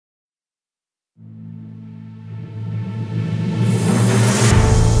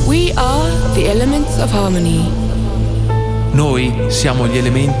We are the elements of harmony. Noi siamo gli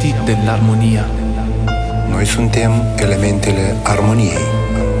elementi dell'armonia. Noi suntem elementele armoniei.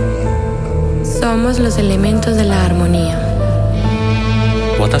 Somos los elementos de la armonía.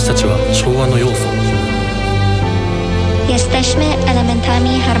 私たちは調和の要素。 Jesteśmy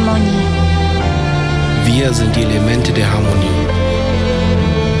elementami harmonii. Wir sind die Elemente der Harmonie.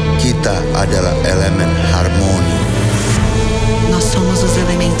 Kita adalah elemen harmoni. Nós somos os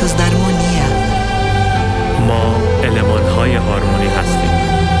elementos da harmonia. ما elementهای هارمونی هستیم.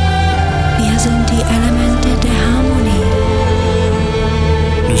 Wir sind die Elemente der Harmonie.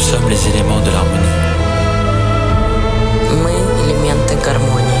 Nous sommes les éléments de l'harmonie. Мы элементы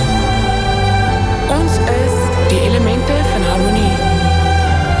гармонии. Ons is die elementen van harmonie.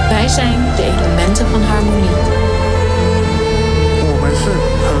 Wij zijn de elementen van harmonie. 我们是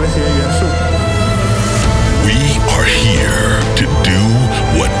和谐元素。 We are here to do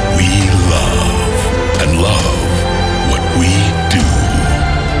what we love and love what we do.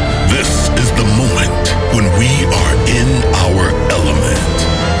 This is the moment when we are in our element,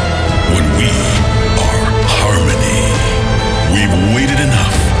 when we are harmony. We've waited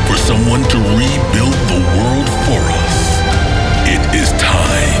enough for someone to rebuild the world for us. It is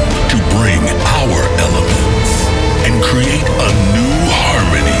time to bring our elements and create a new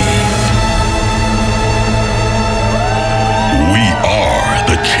harmony. We are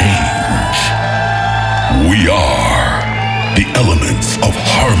the change. We are the elements of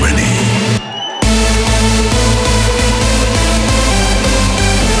harmony.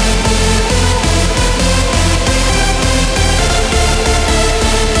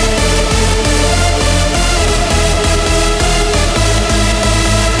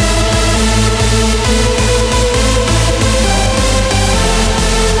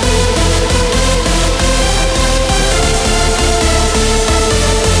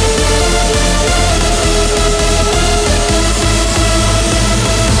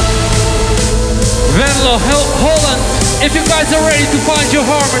 Venlo, Holland, if you guys are ready to find your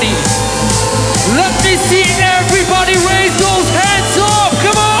harmony, let me see everybody raise those hands up,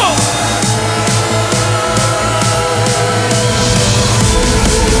 come on!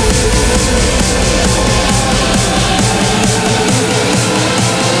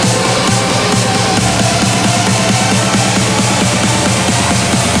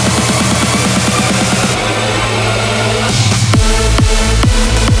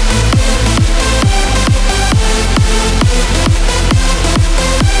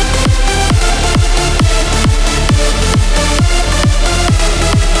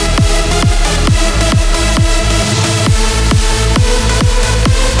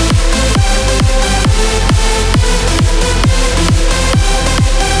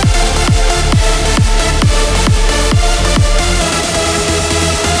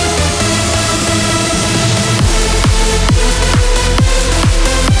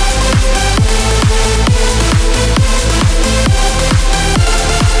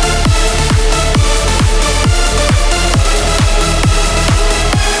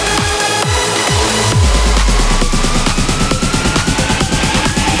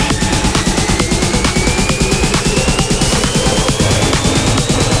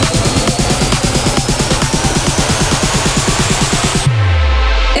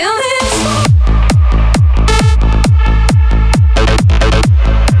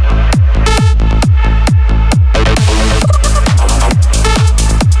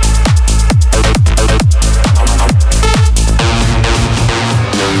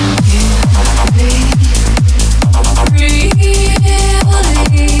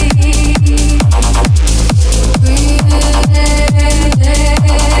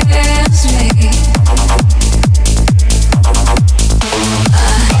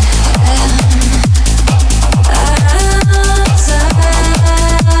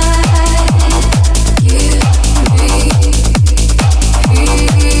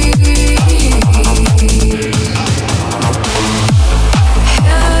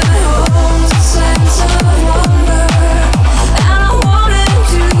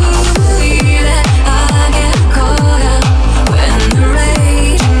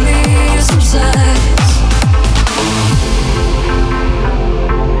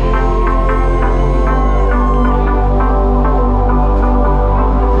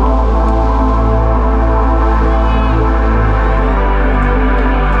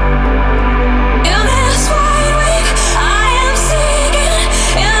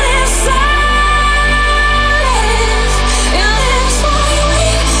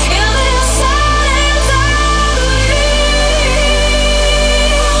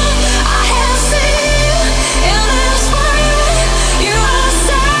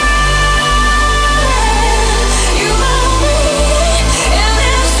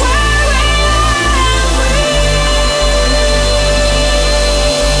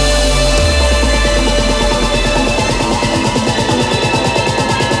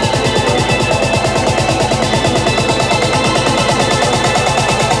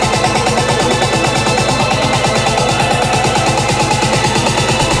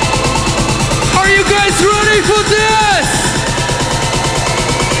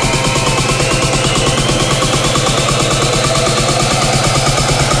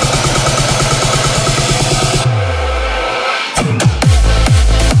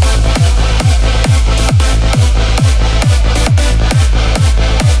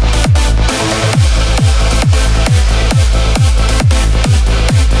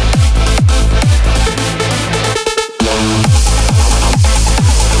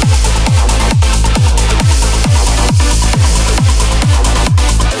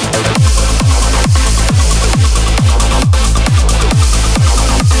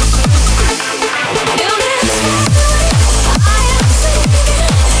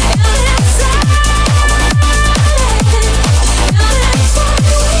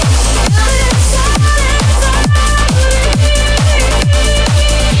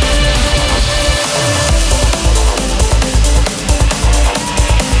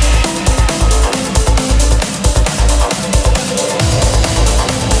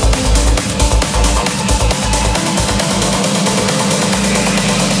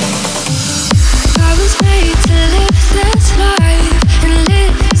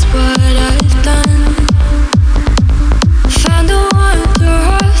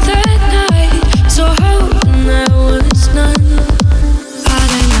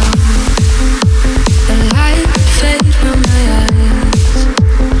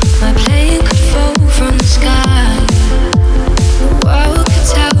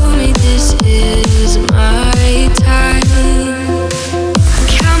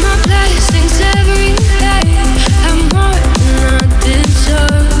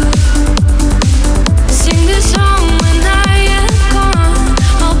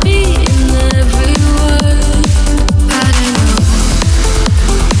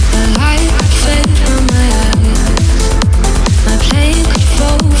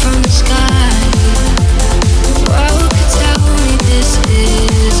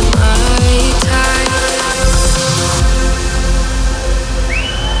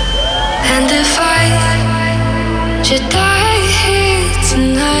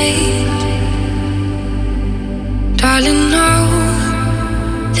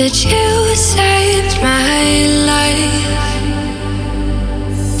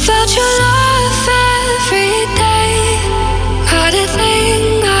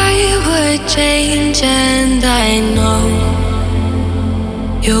 change, and I know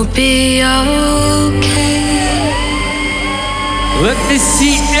you'll be okay. Let me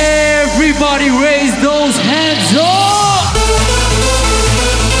see everybody raise those hands up.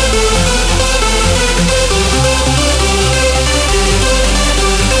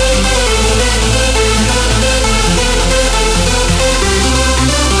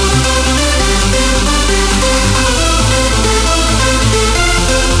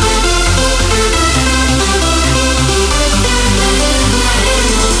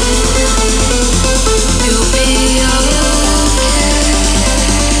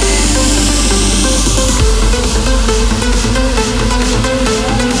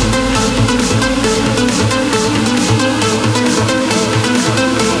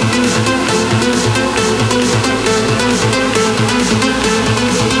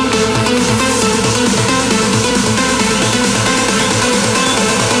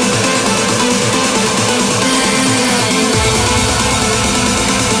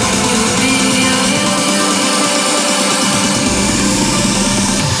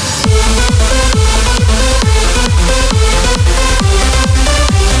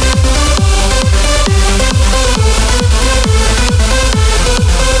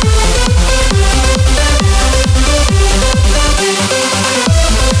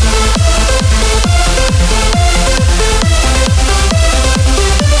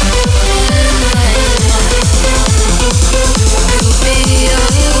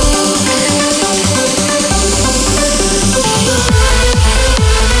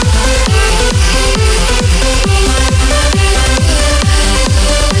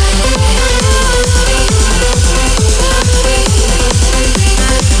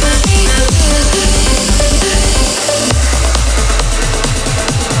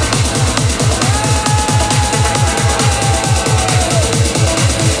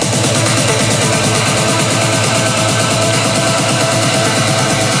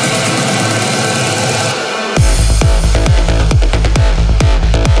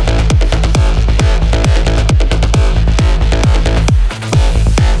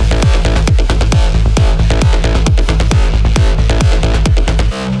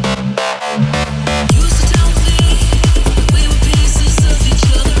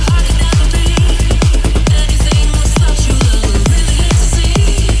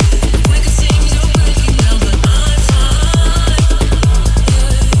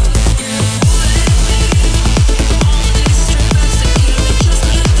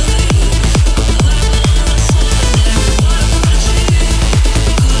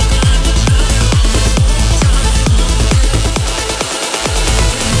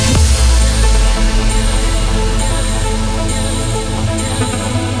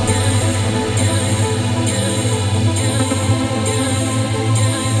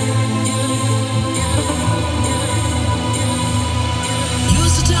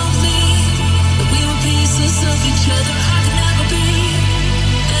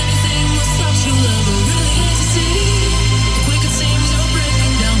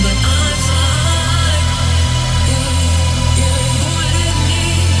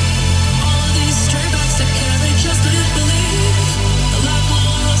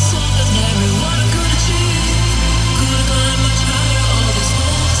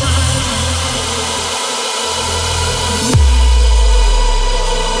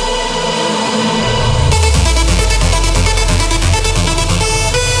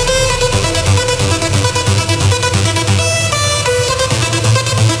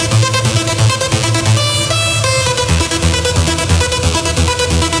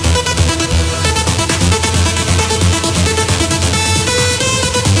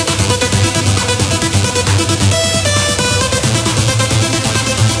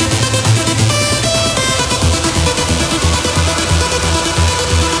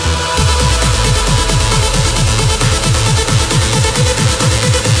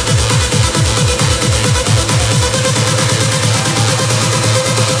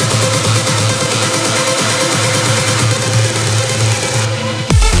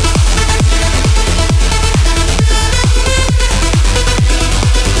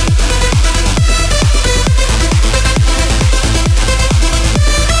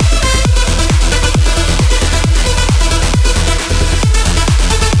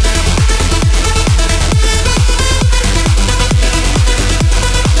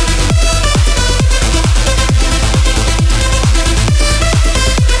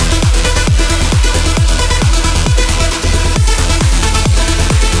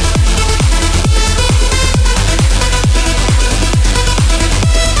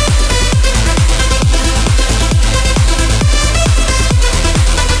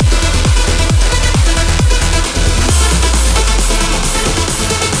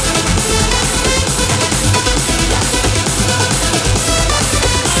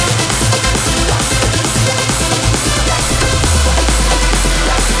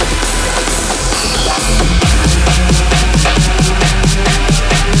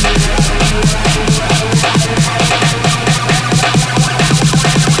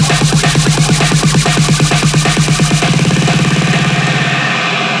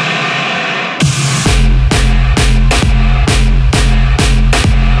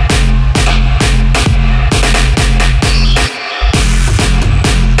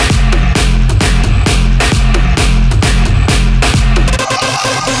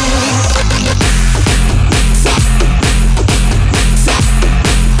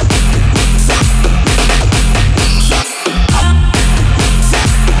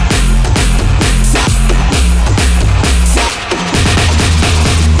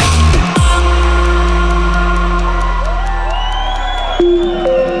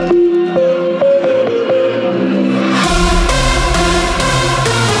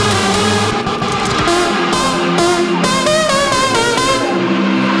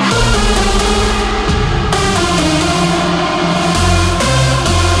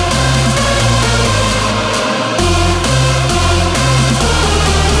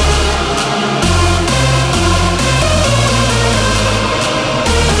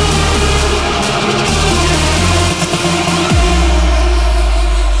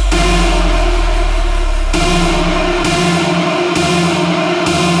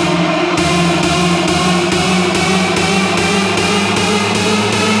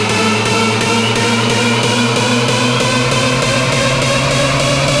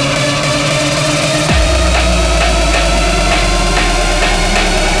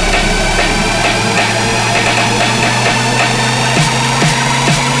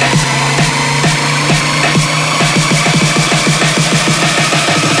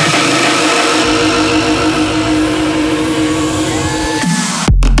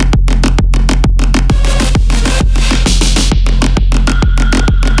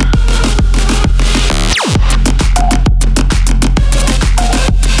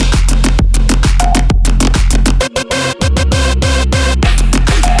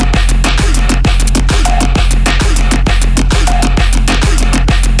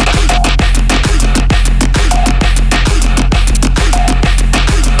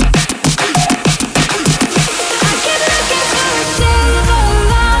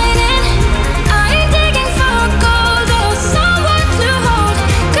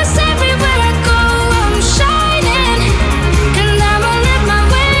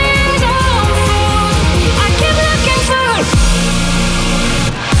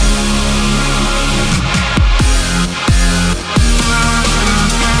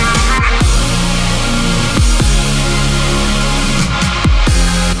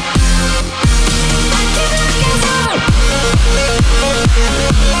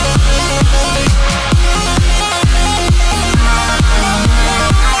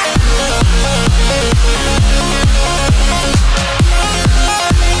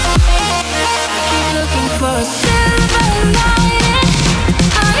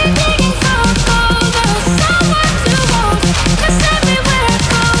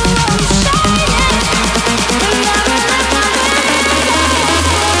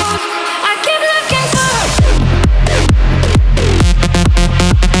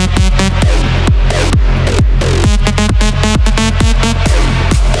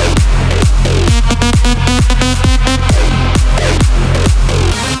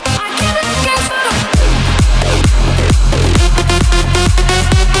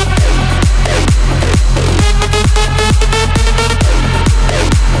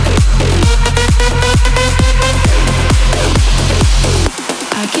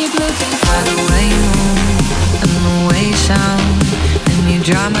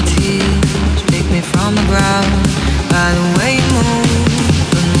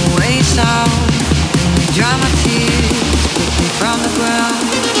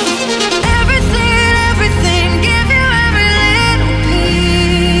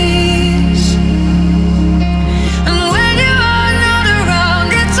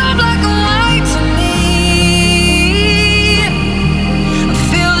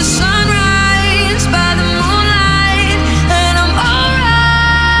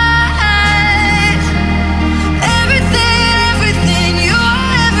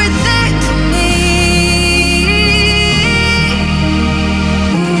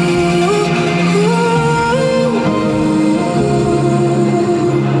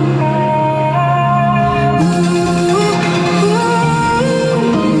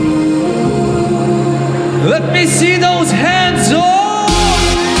 Let me see those hands up.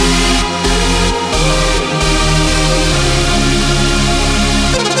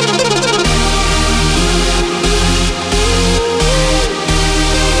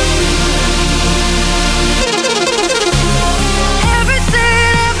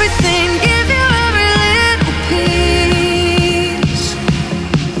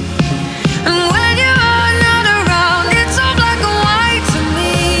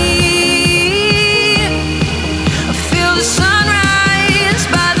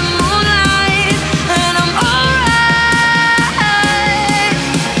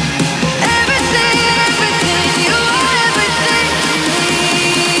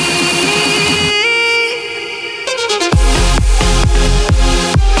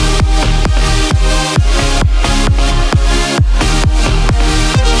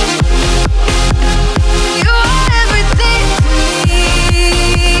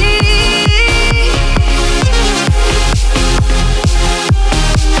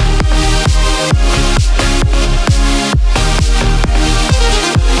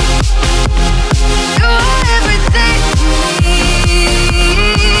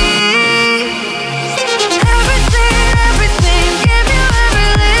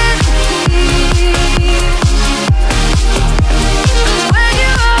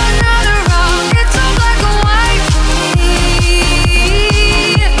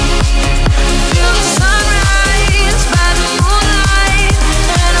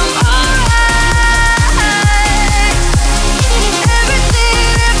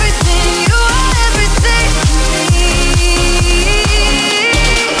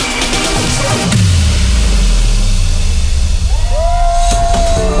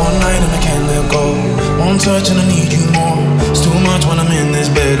 touch and I need you more. It's too much when I'm in this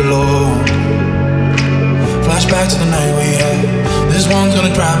bed alone. Flashback to the night we had. This one's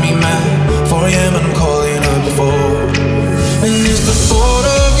gonna drive me mad. 4 a.m. and I'm calling up before. And it's the thought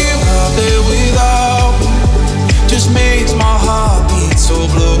of you out there without me just makes my heart beat so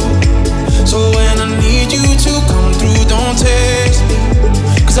blue. So when I need you to come through, don't text me,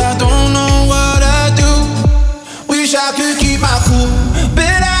 'cause I don't know what I do. Wish I could keep my cool,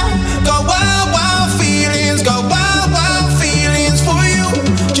 but I got wild, wild feelings, got wild, wild feelings for you.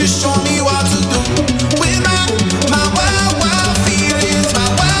 Just show me what to do with my wild, wild feelings, my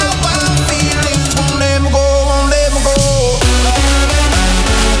wild, wild feelings. Won't let me go, won't let me go.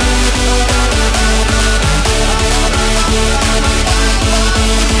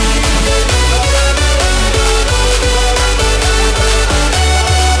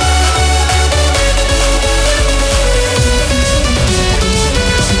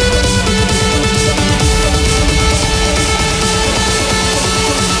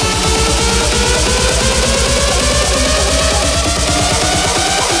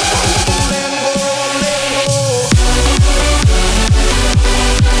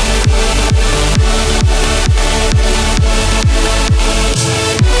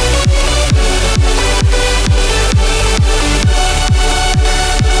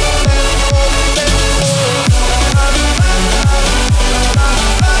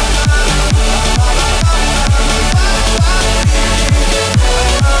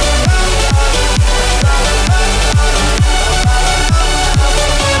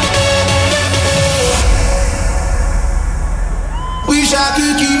 Wish I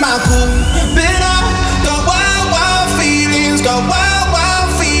could keep my cool, but I got wild, wild feelings, got wild, wild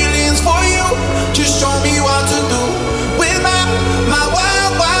feelings for you. Just show me what to do with my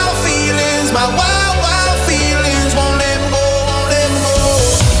wild, wild feelings, my wild, wild feelings. Won't let me go, won't let me go.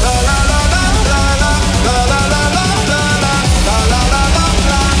 La la la la la la la la la la la la la la la la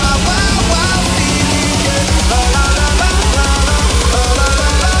la. My wild, wild feelings. La la la la la la la la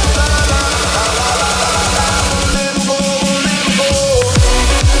la la la la la la la. Won't let me go, won't let me go.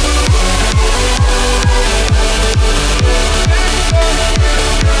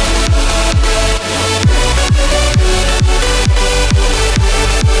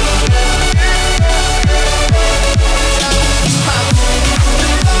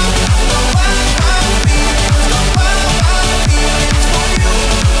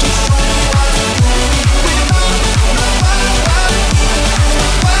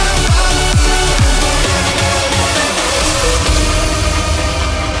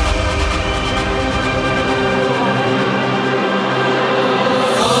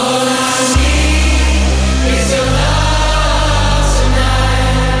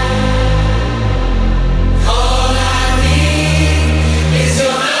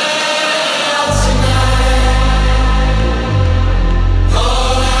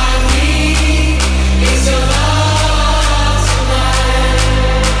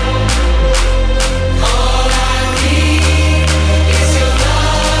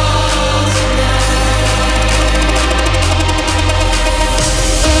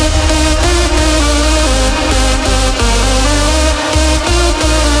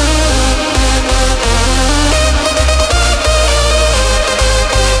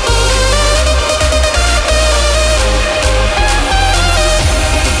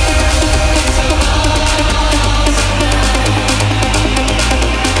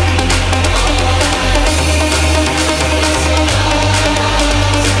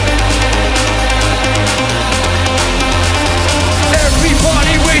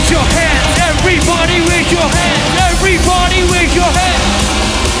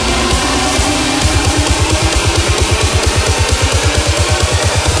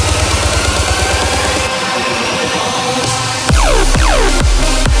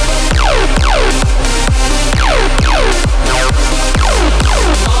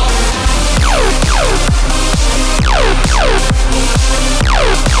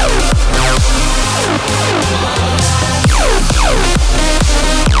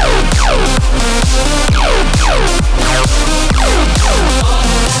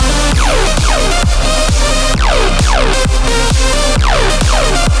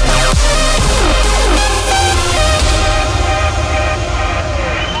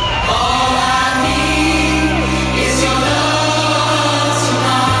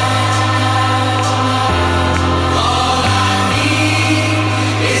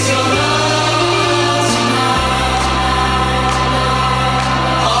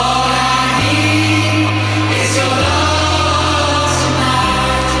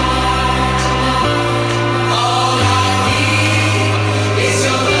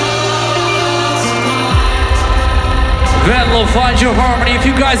 Venlo, find your harmony. If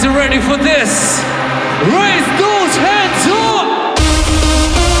you guys are ready for this, raise those hands up!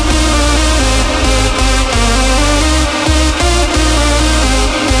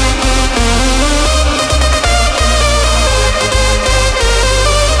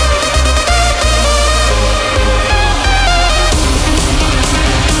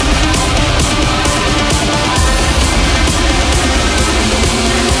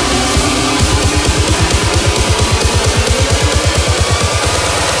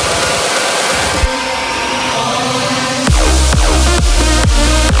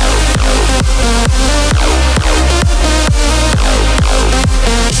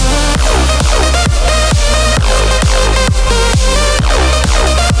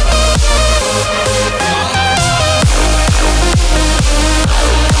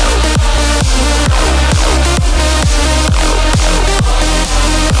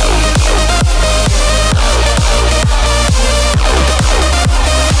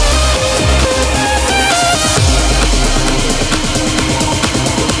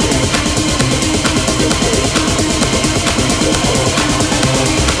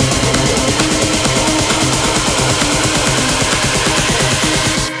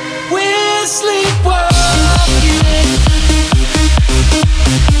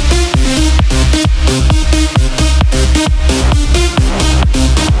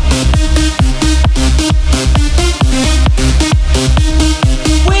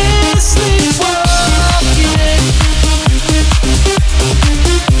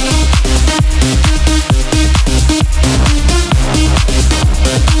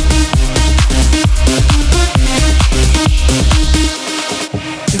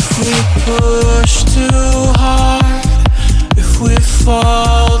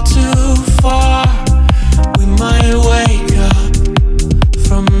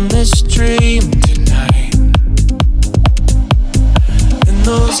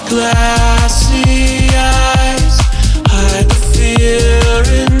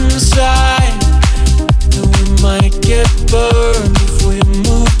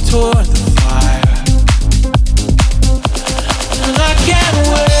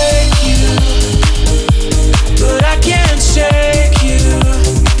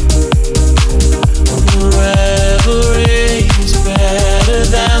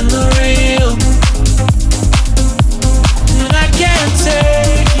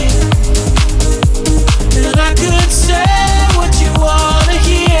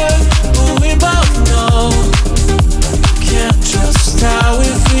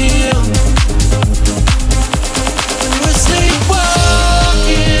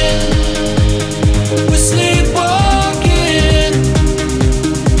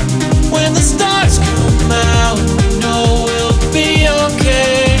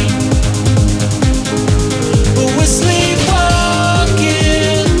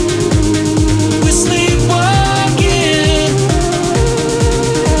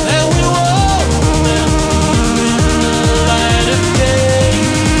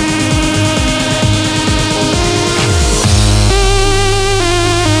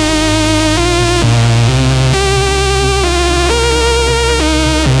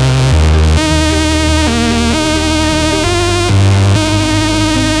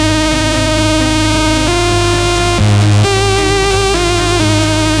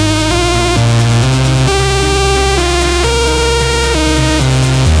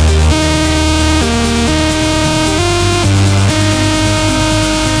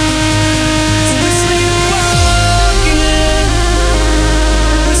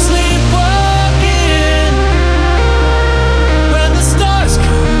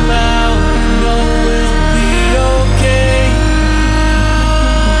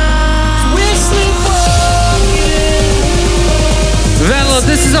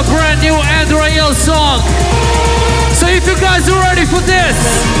 This is a brand new Andreil song. So if you guys are ready for this,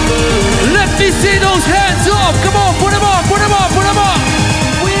 let me see those hands up. Come on, put them up, put them up, put them up.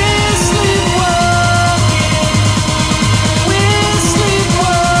 We're sleepwalking. We're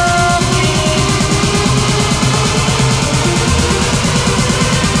sleepwalking.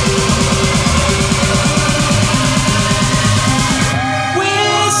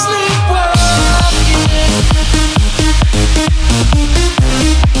 We're sleepwalking.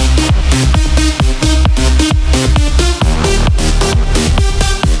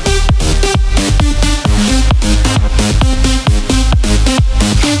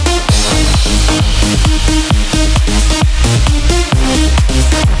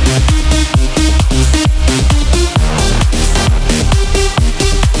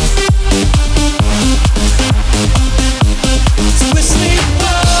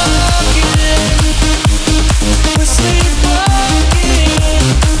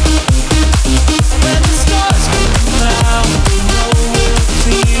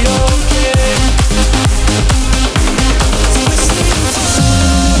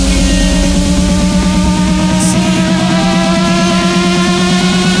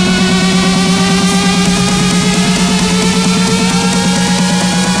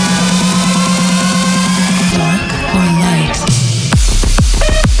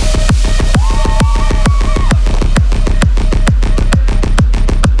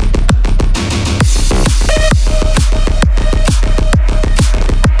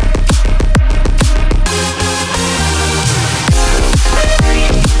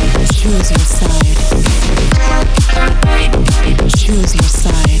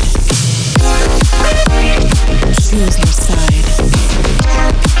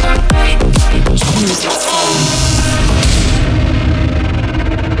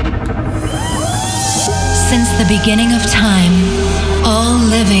 Since the beginning of time, all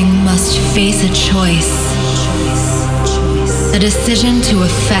living must face a choice. A decision to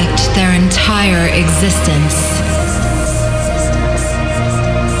affect their entire existence.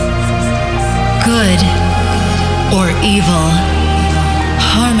 Good or evil,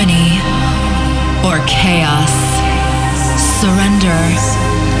 harmony or chaos, surrender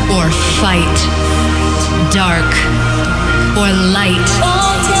or fight, dark or light.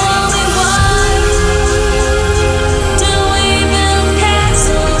 Oh, tell me why do we build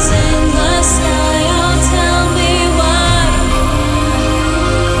castles in the sky? Oh, tell me why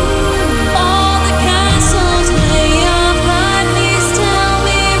all the castles way up high. Please tell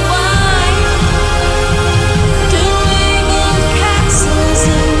me why do we build castles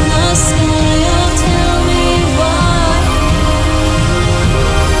in the sky? Oh, tell me why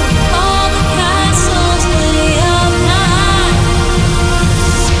all the castles way up high.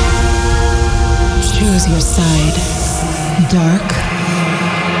 Choose your side, dark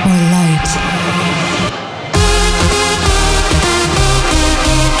or light.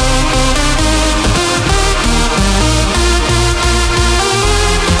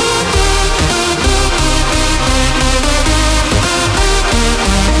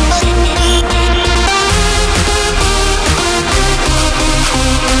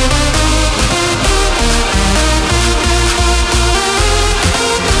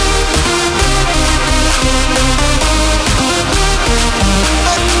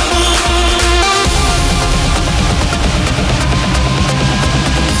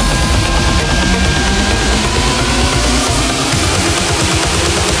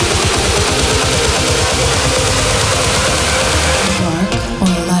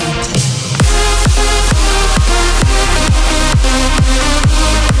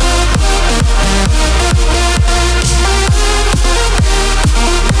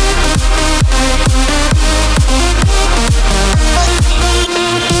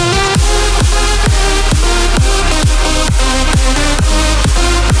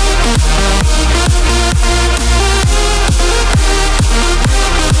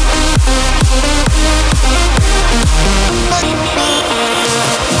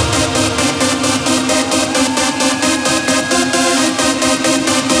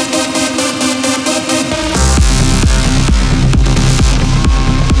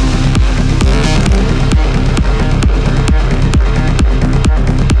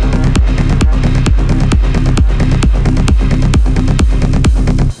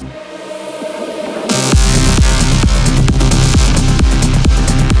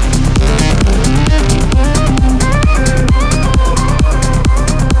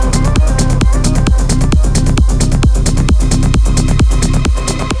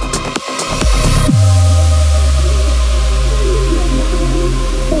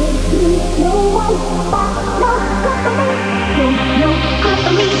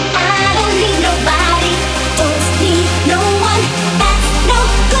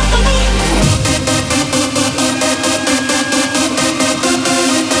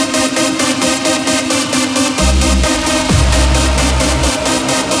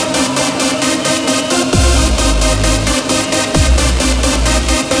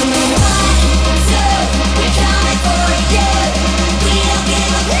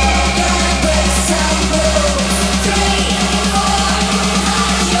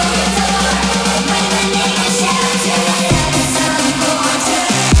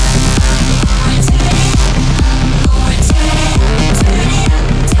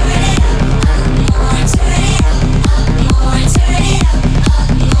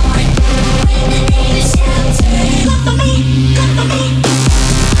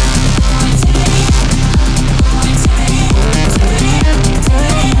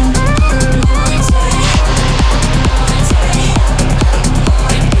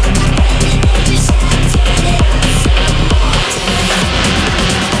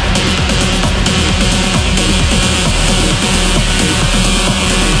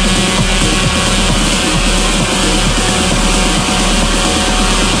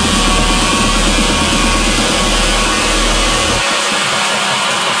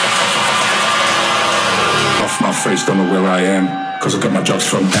 face, don't know where I am, cause I got my drugs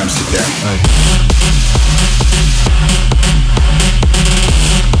from Amsterdam.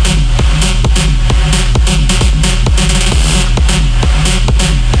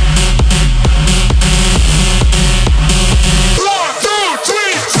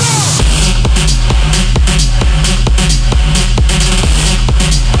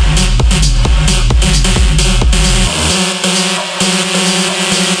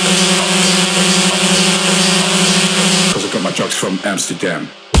 From Amsterdam.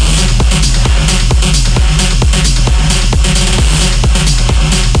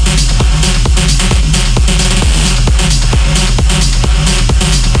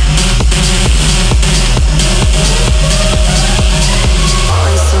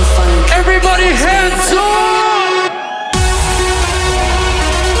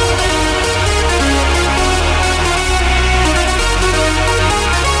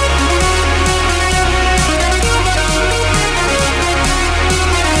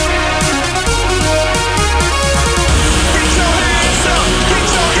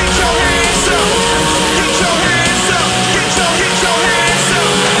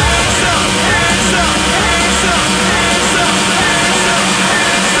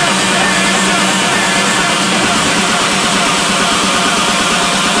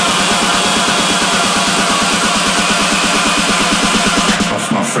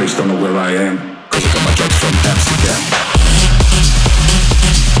 face, don't know where I am, cause I got my drugs from Amsterdam.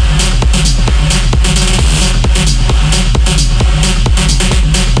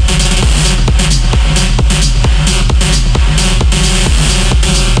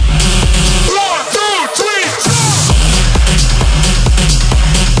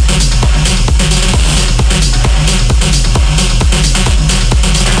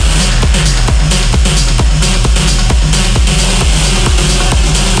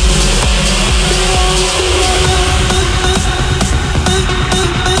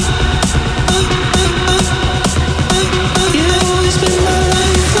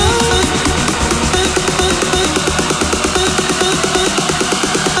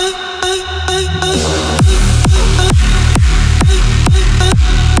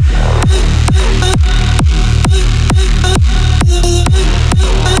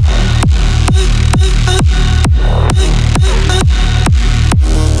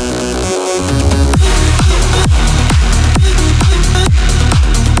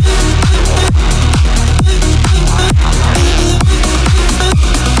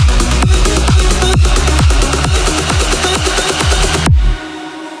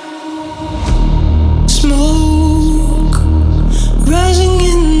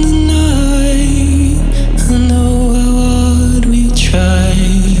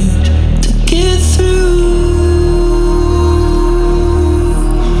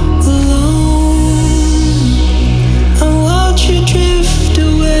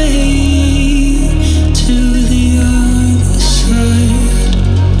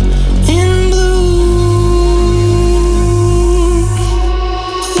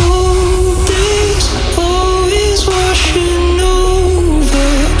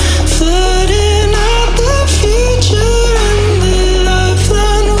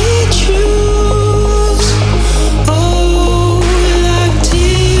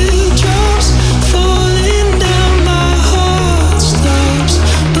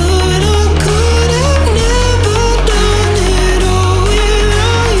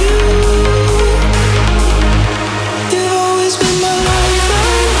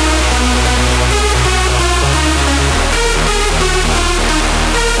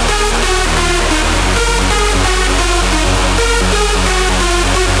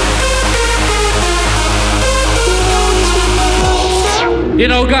 You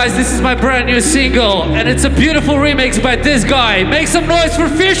know, guys, this is my brand new single, and it's a beautiful remix by this guy. Make some noise for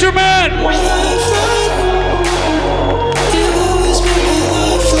Fisherman!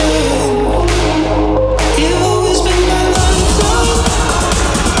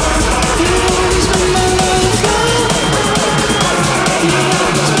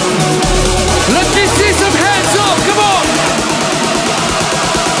 Let me see some hands up, come on!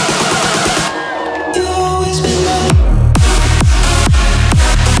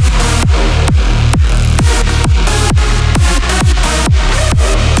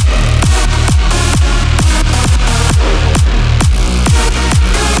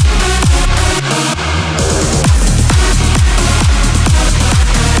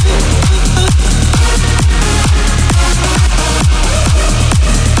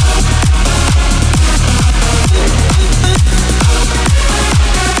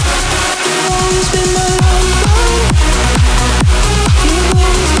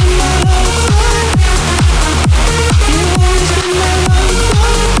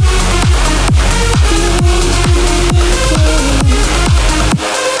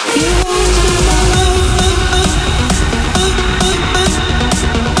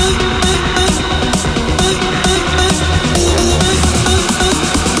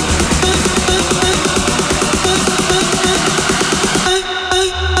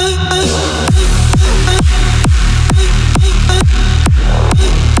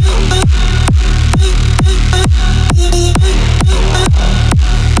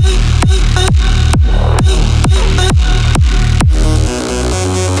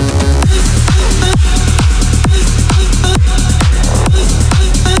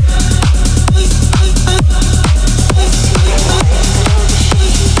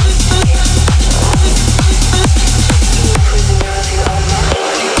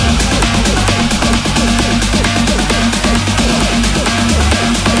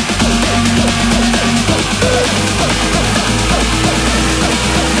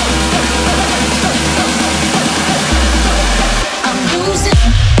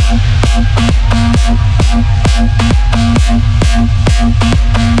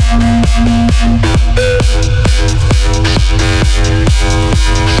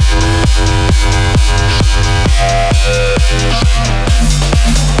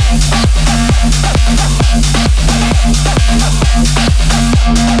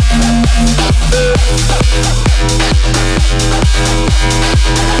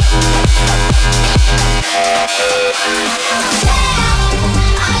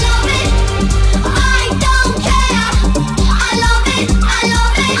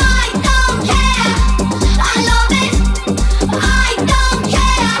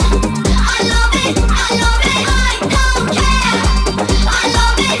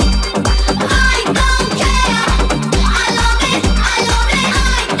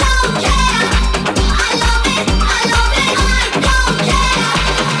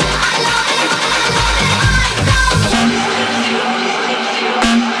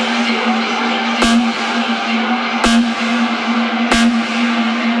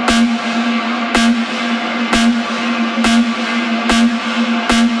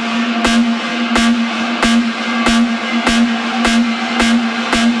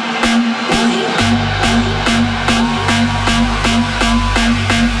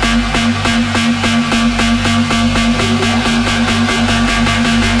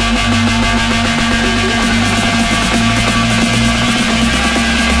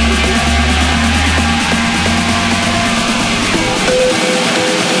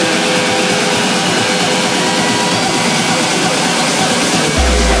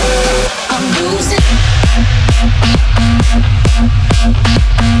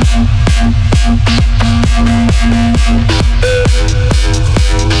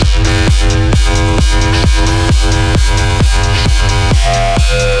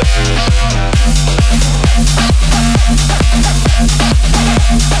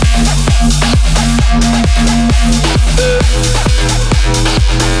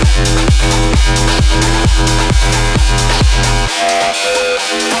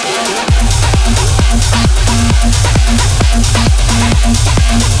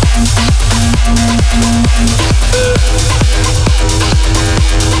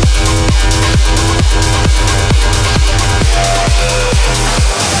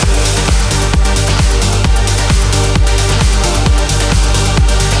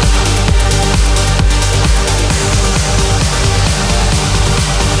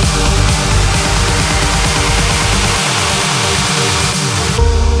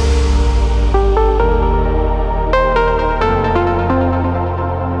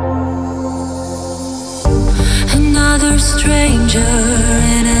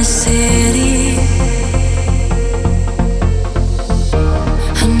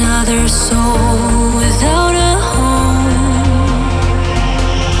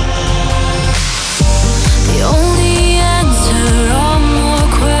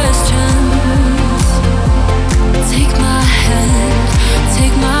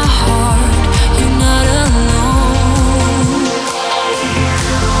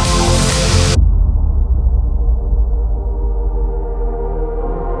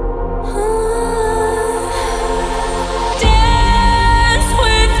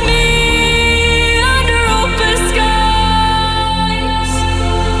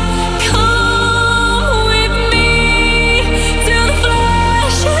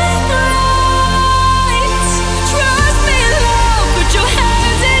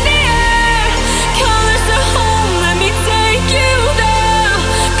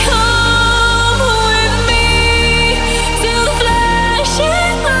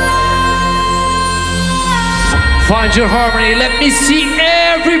 Find your harmony. Let me see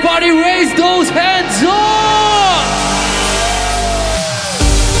everybody raise those hands up.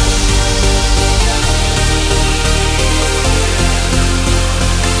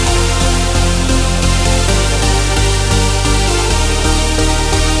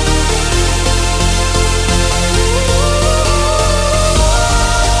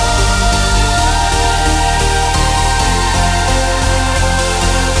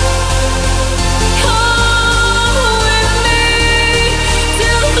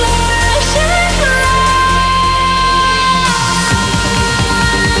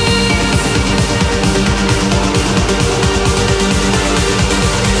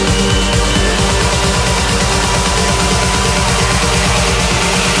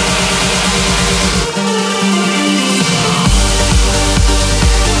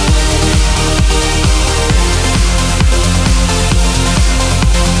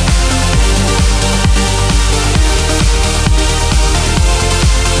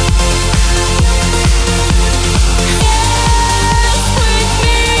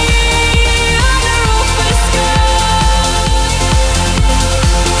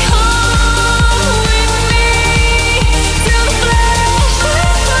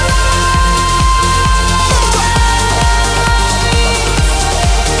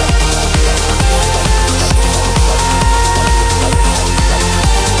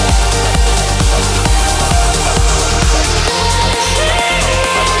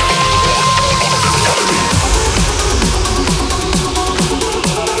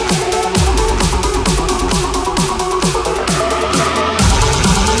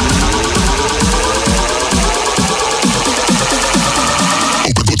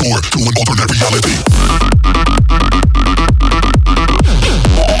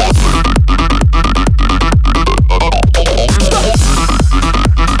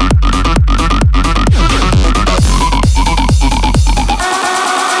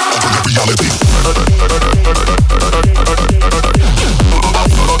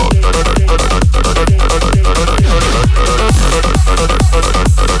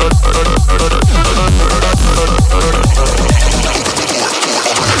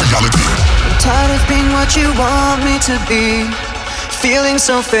 To be feeling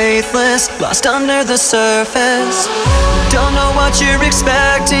so faithless, lost under the surface. Don't know what you're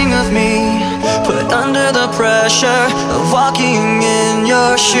expecting of me, put under the pressure of walking in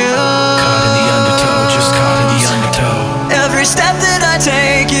your shoes. Caught in the undertow, just caught in the undertow. Every step that I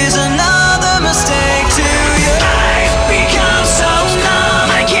take is another mistake to you. I've become so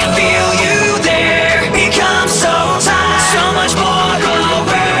numb, I can't feel you there. Become so tired, so much more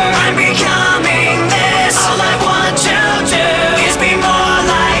aware. I'm becoming this. All I want to do is be more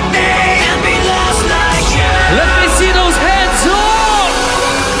like me and be less like you. Let me see those hands up.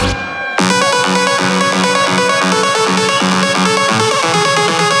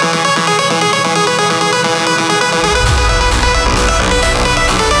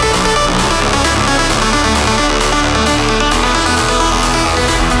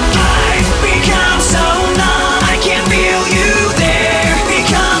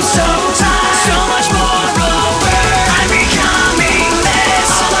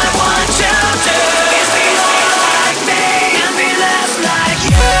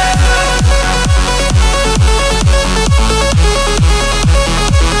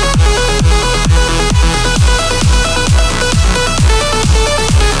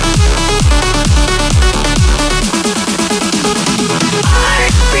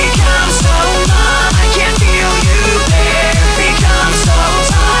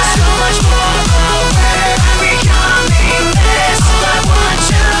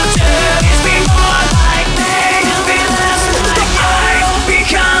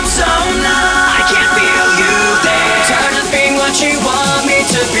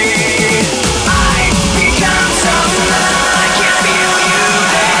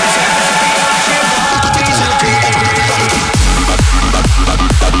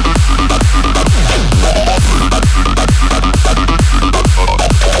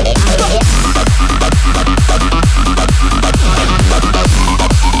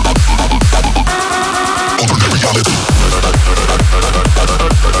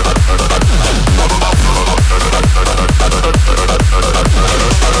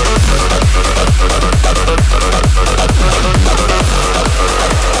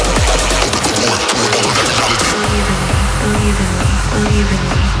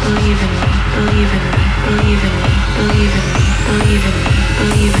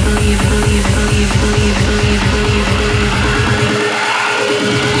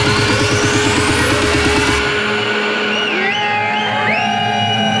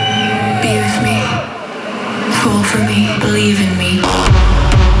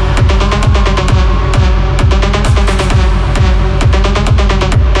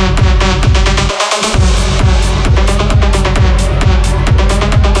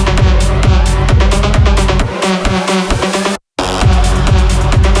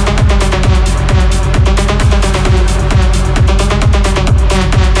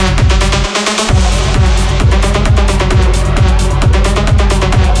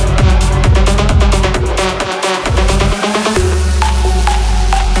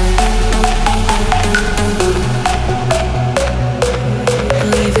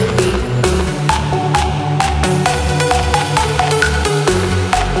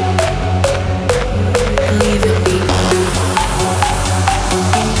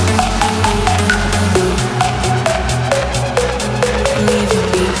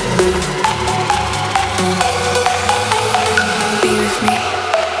 me,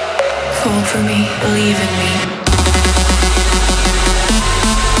 fall for me, believe in me.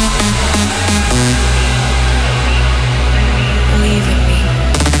 Believe in me.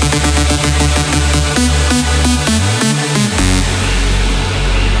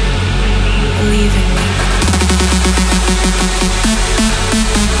 Believe in me. Believe in me.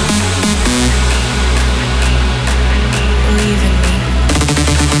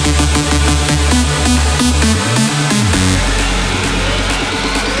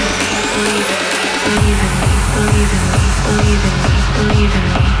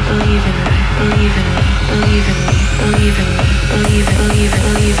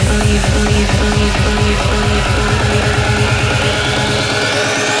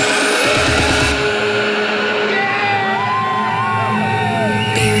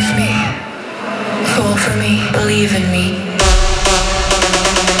 Be with me, fall for me, believe in me.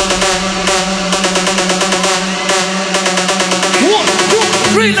 One, two,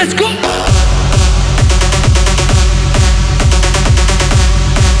 three, let's go!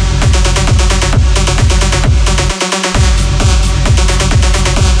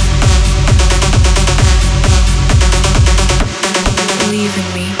 Believe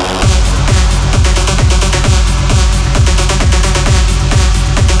in me.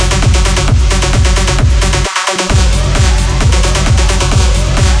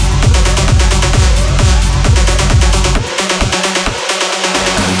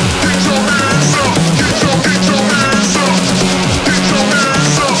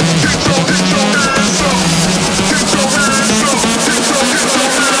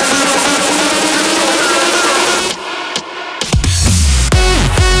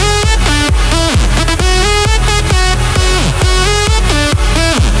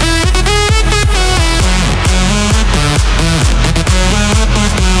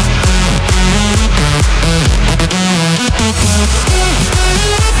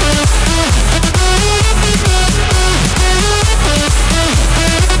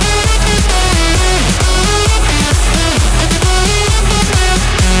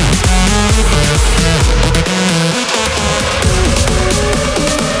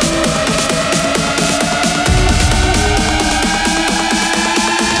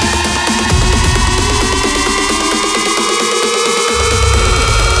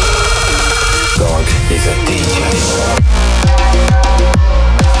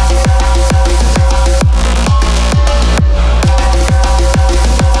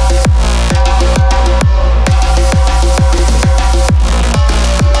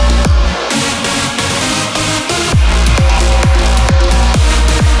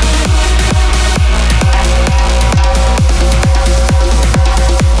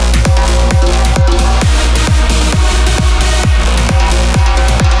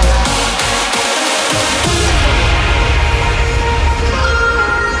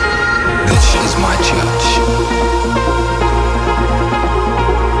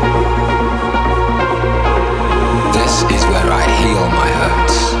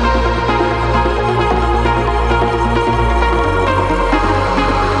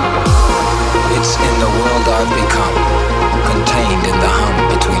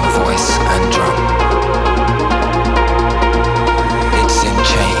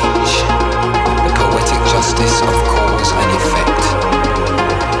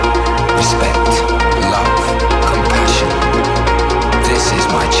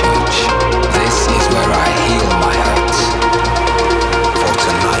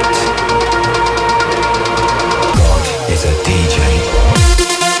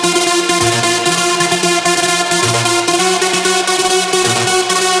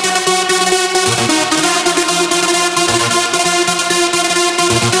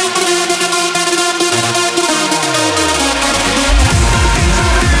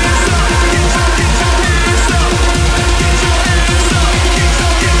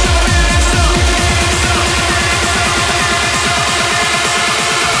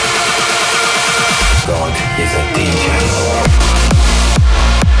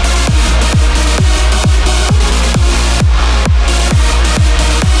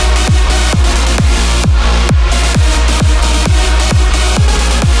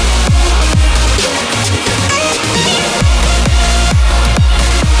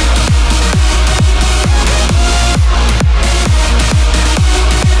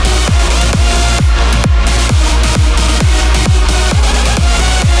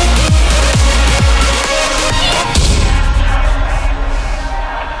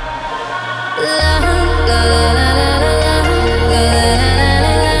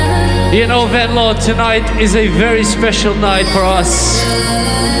 You know, Venlo, tonight is a very special night for us.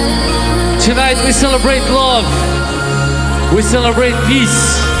 Tonight we celebrate love. We celebrate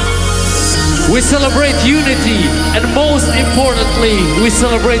peace. We celebrate unity. And most importantly, we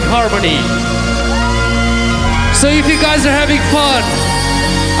celebrate harmony. So if you guys are having fun,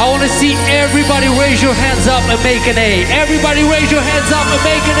 I want to see everybody raise your hands up and make an A. Everybody raise your hands up and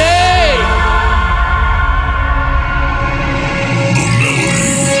make an A.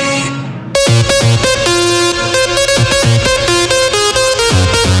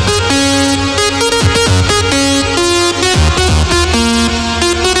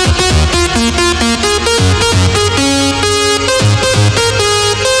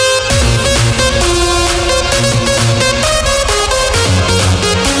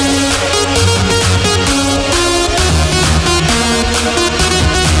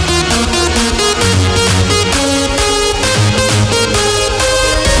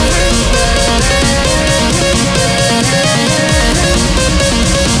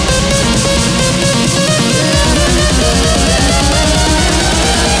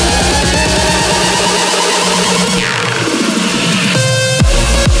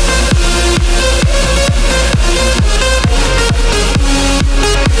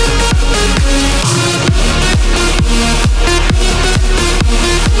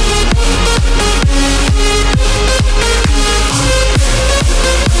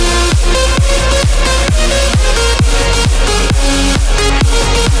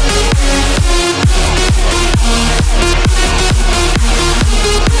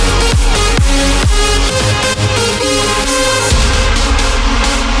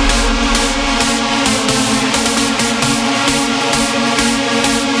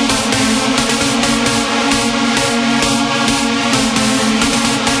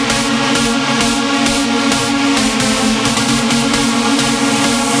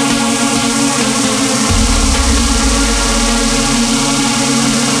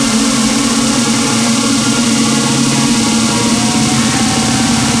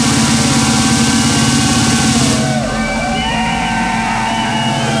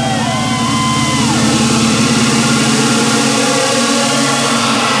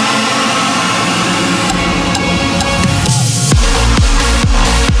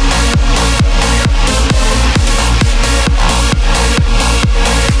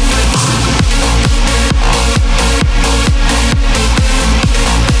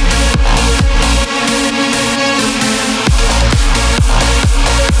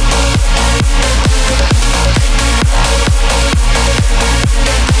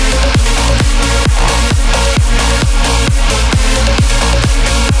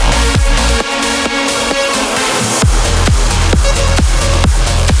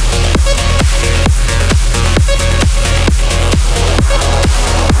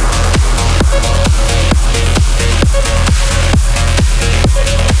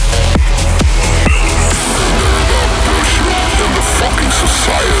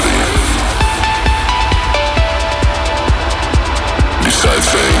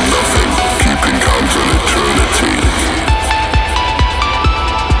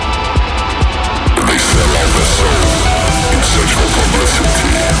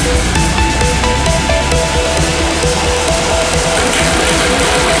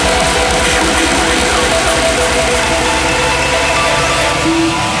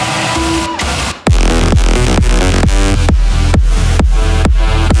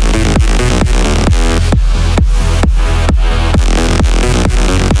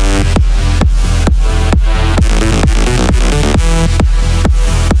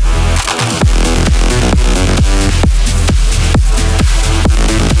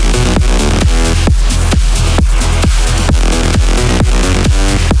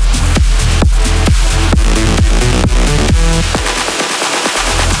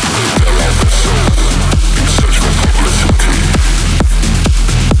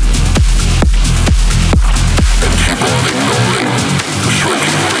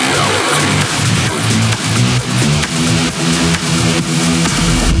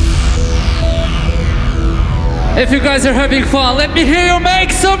 If you guys are having fun, let me hear you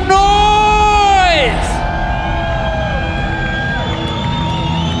make some noise!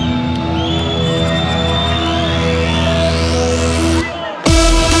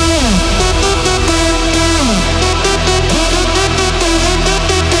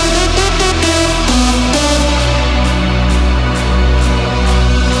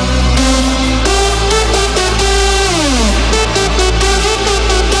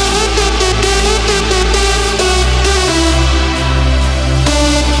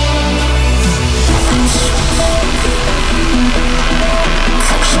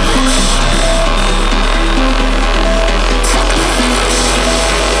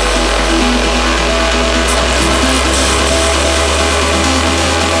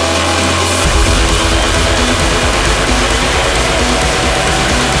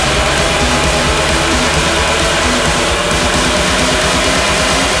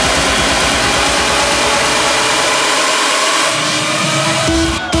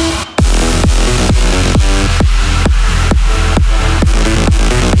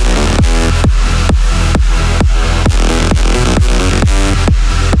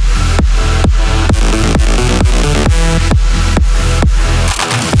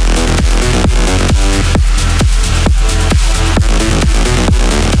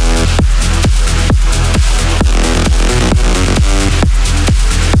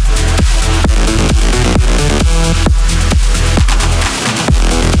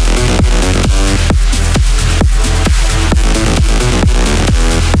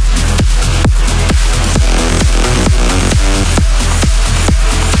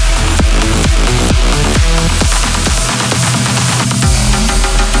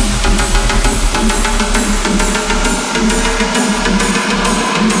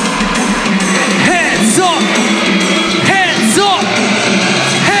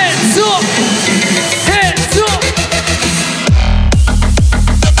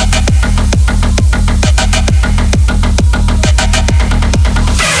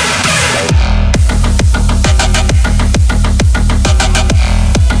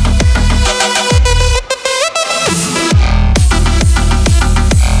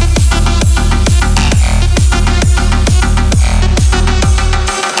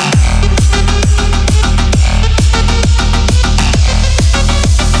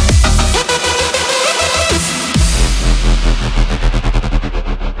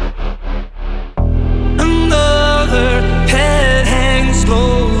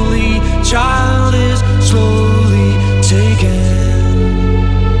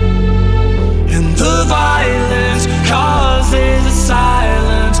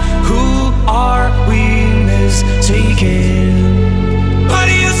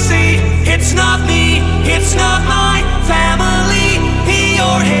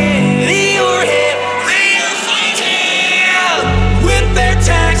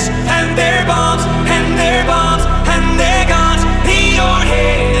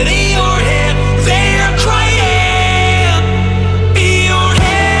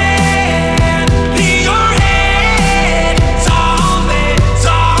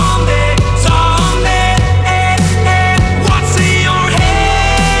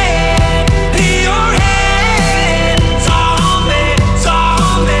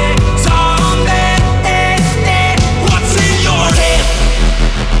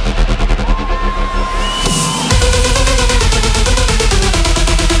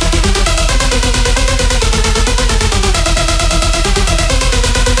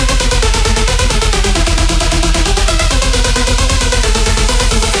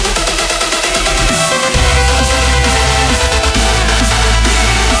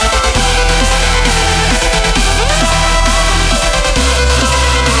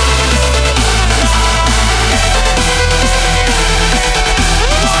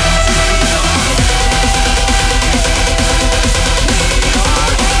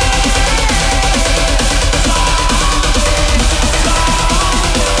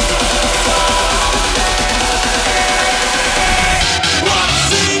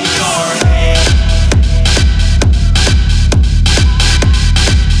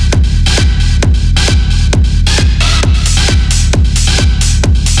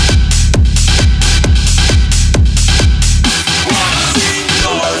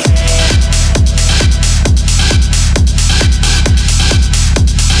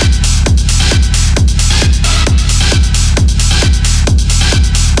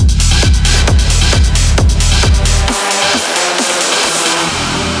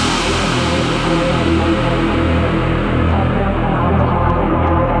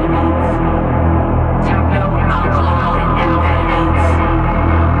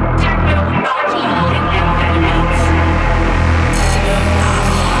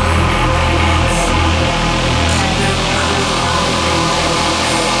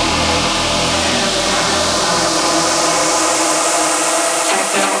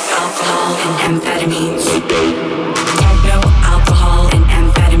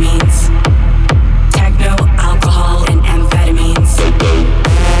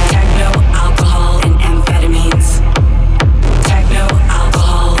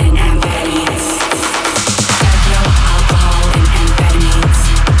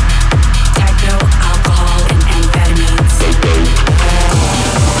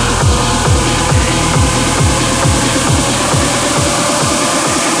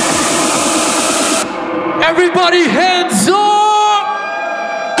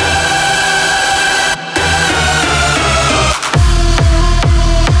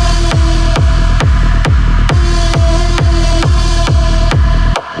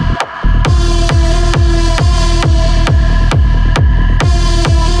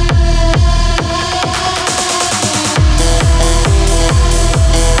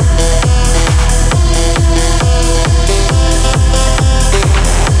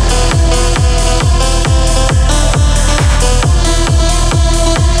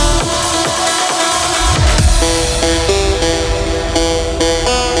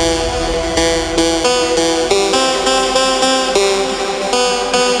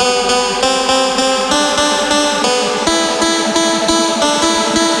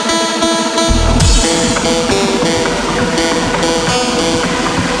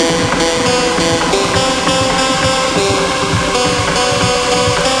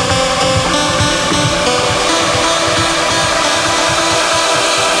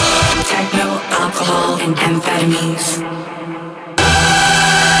 amphetamines.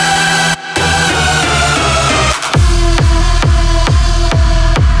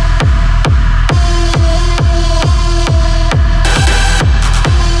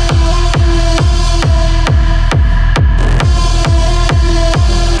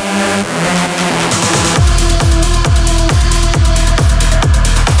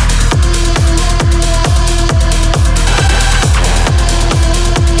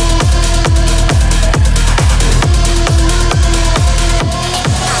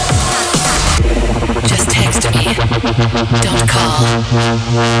 Don't call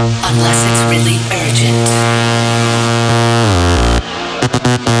unless it's really urgent.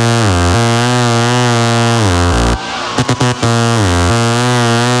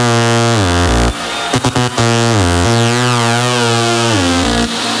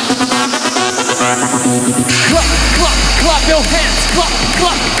 Clap your hands,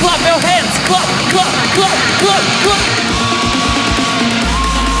 clap your hands, clap.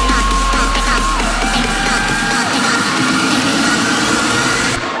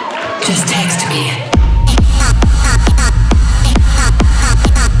 Just text me.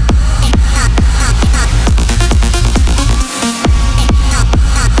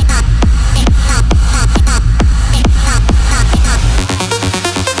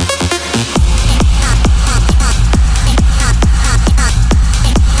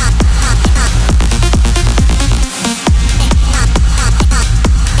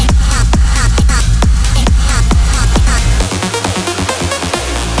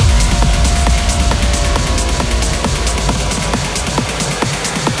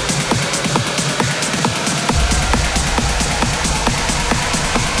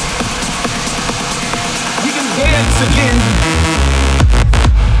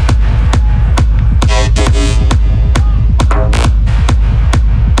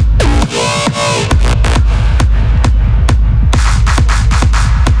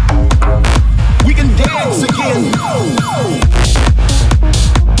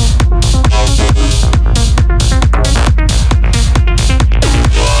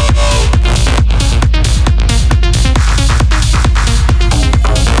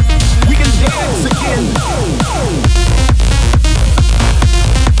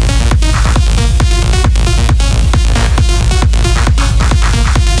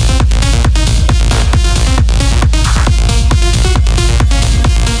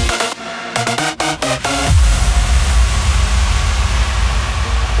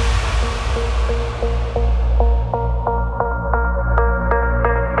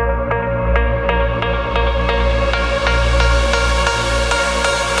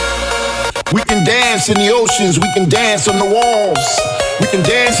 We can dance in the oceans, we can dance on the walls. We can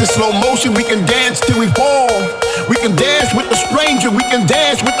dance in slow motion, we can dance till we fall. We can dance with the stranger, we can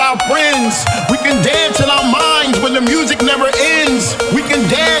dance with our friends. We can dance in our minds when the music never ends. We can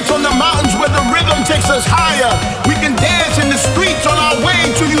dance on the mountains where the rhythm takes us higher. We can dance in the streets on our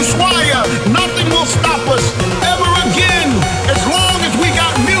way to Ushuaia. Nothing will stop us ever again. As long as we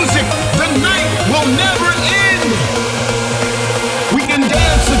got music, the night will never end. We can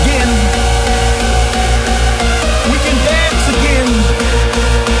dance again. We can dance again.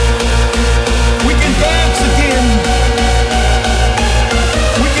 We can dance again.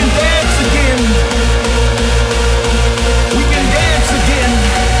 We can dance again.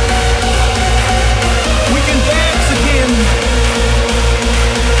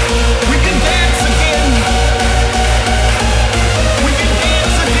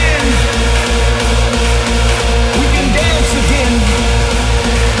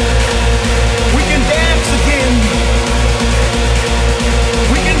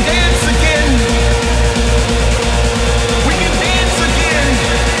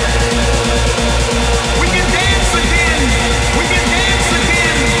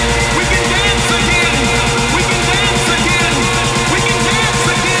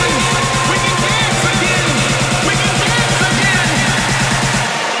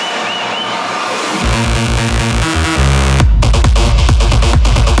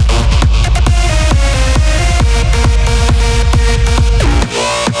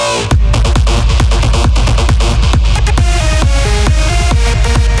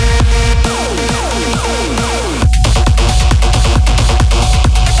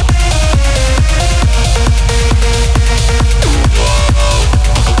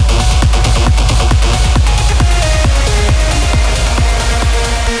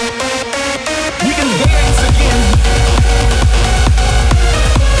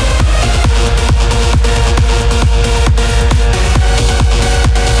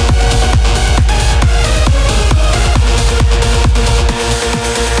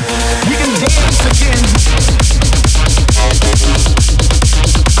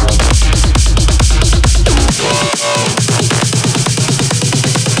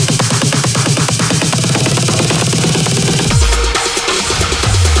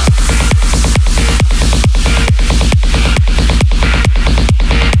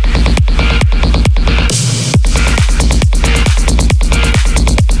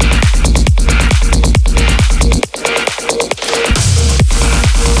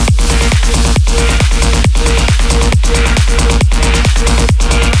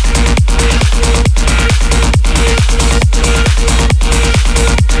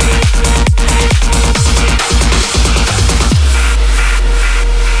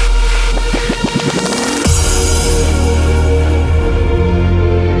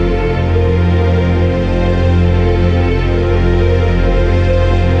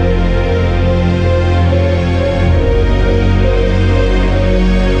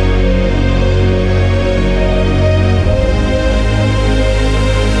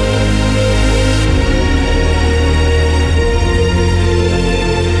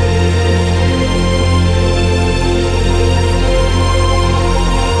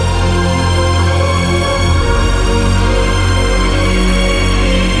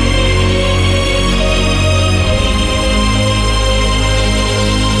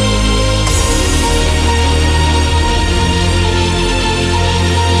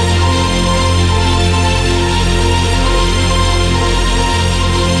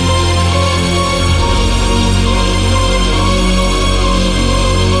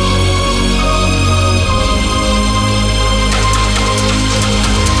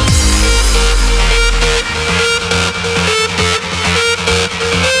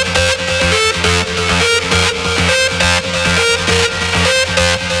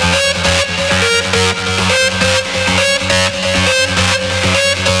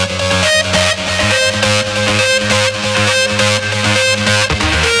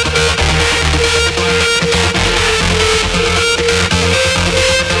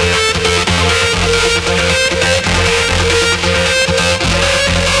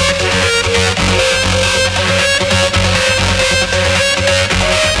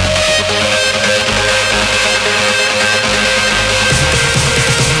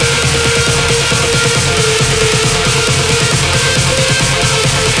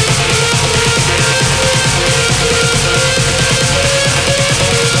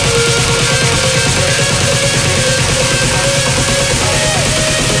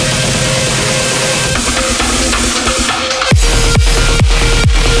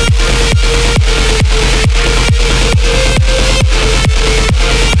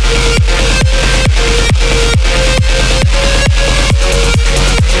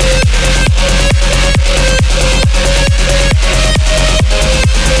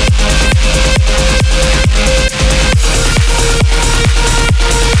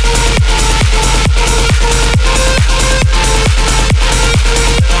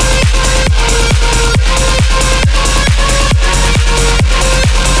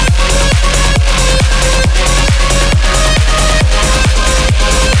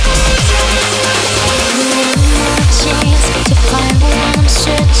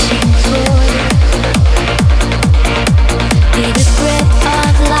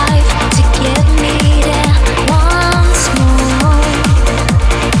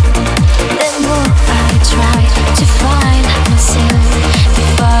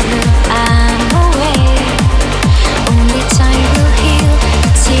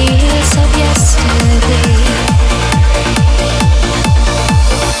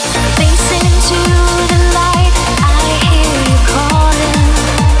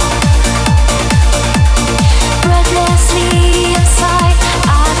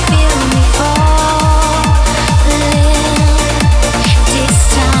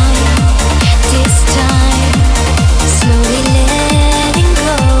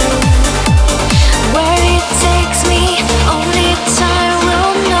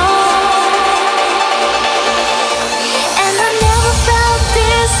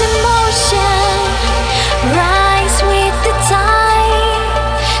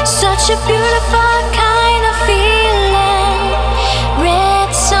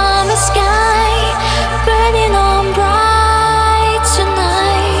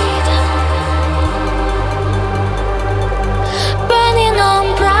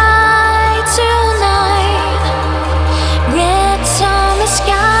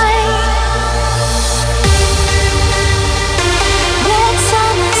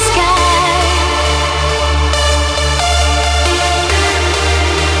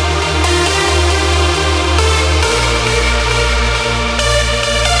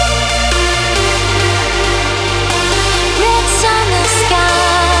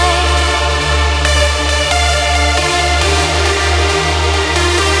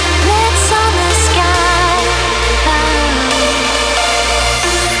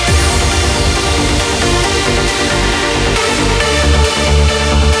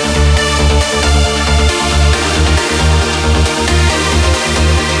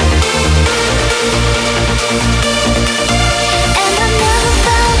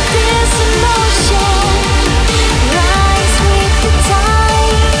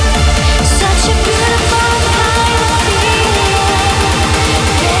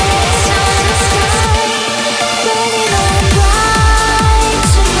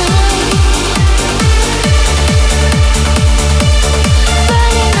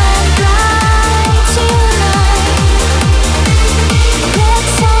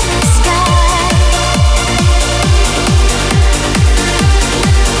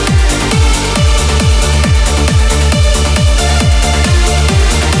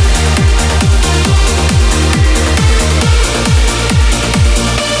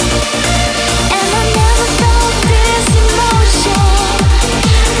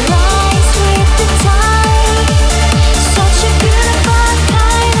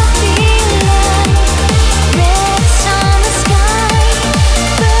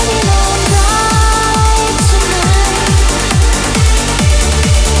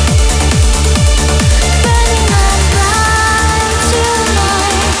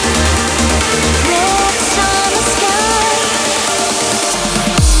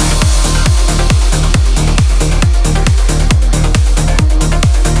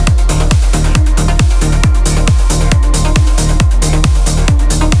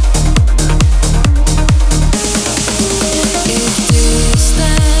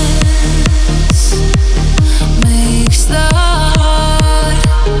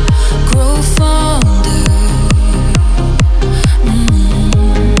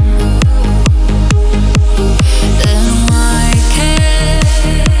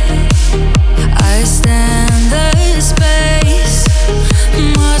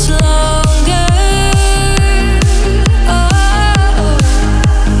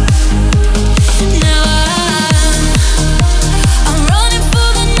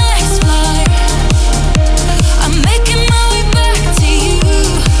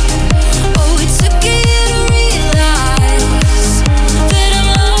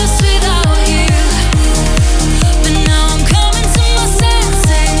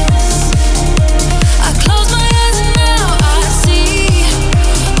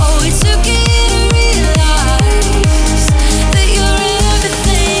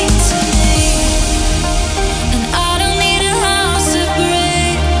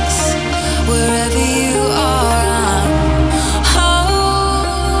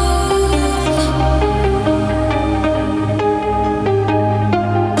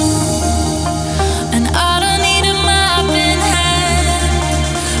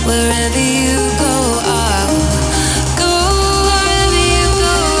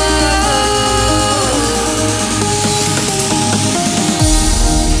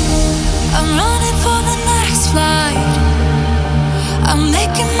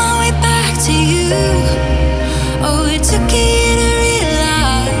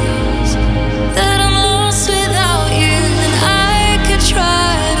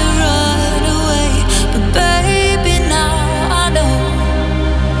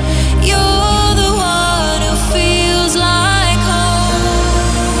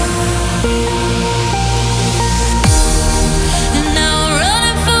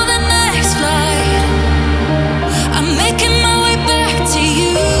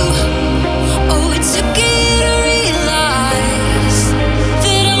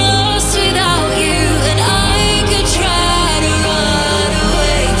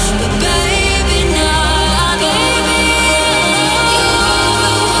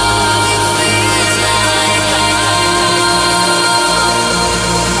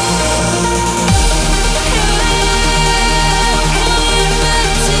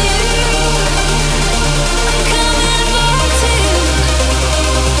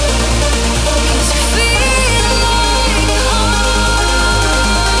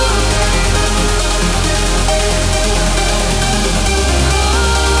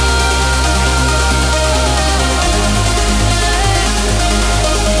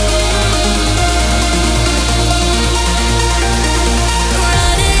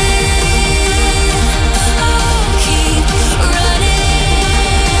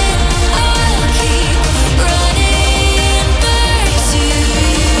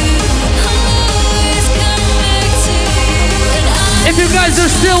 guys are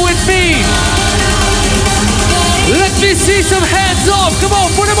still with me. Let me see some hands up. Come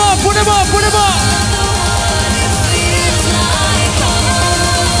on, put them up, put them up, put them up.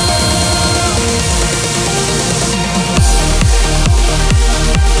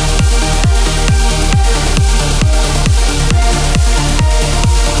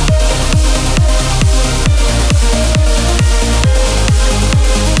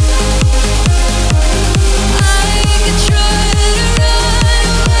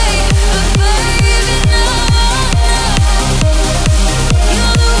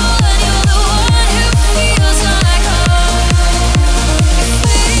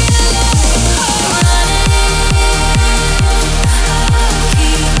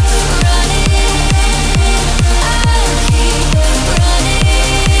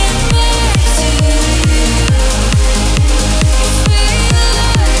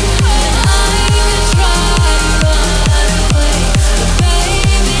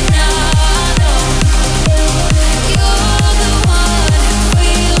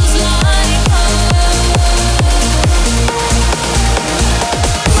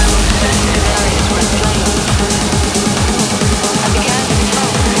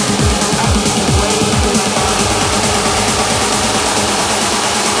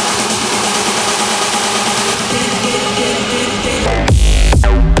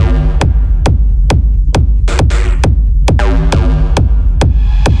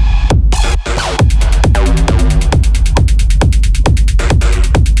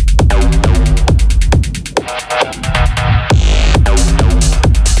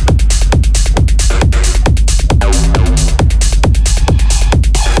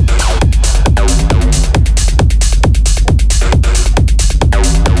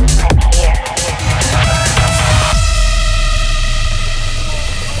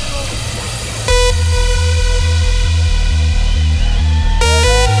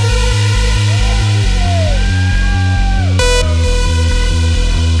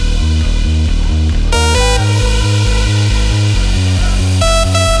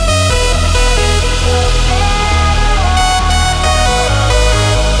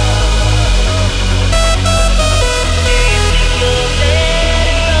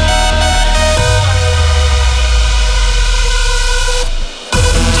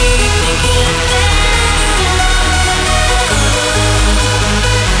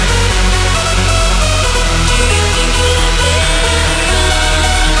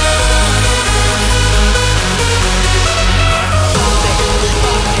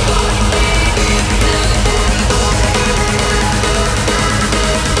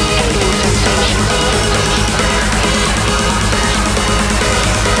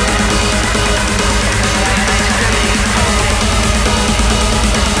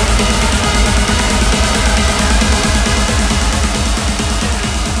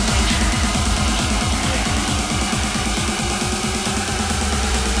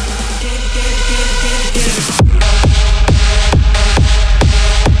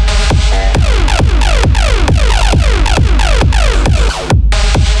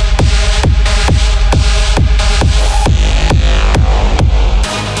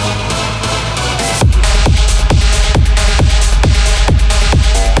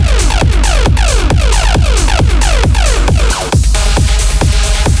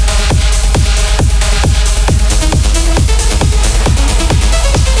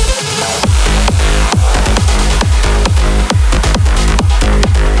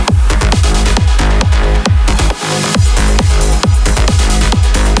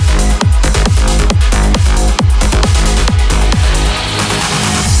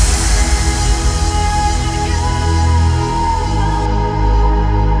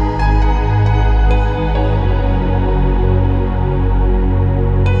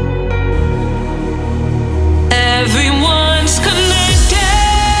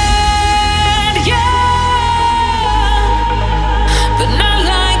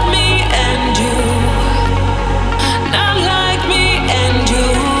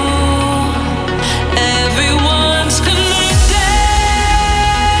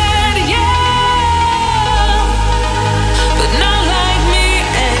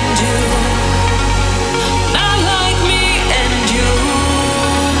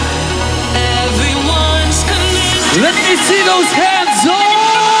 Let me see those hands up!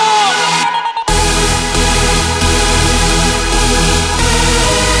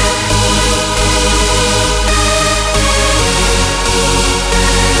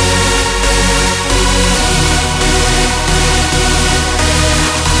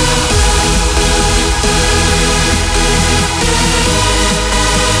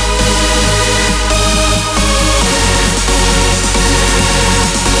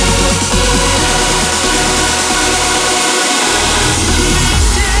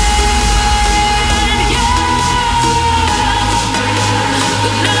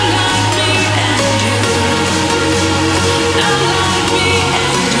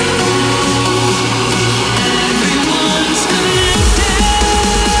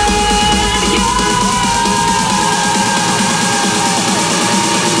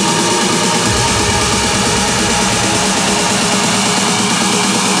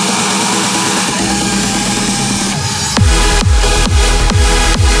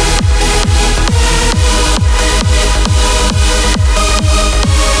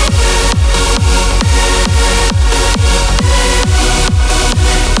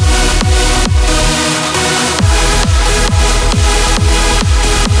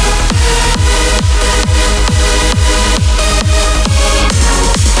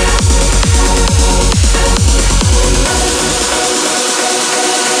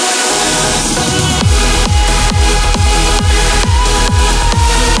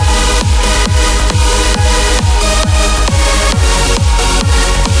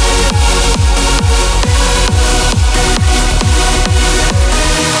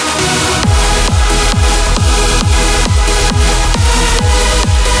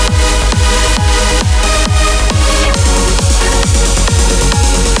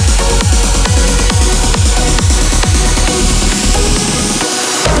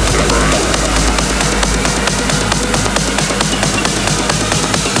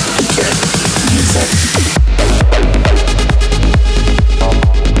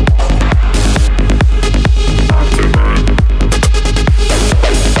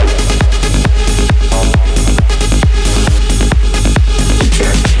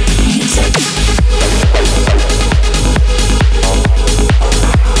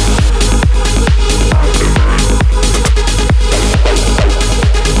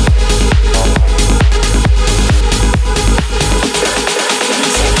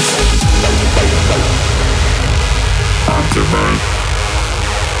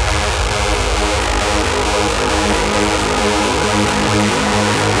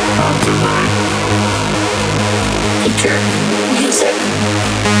 Future music.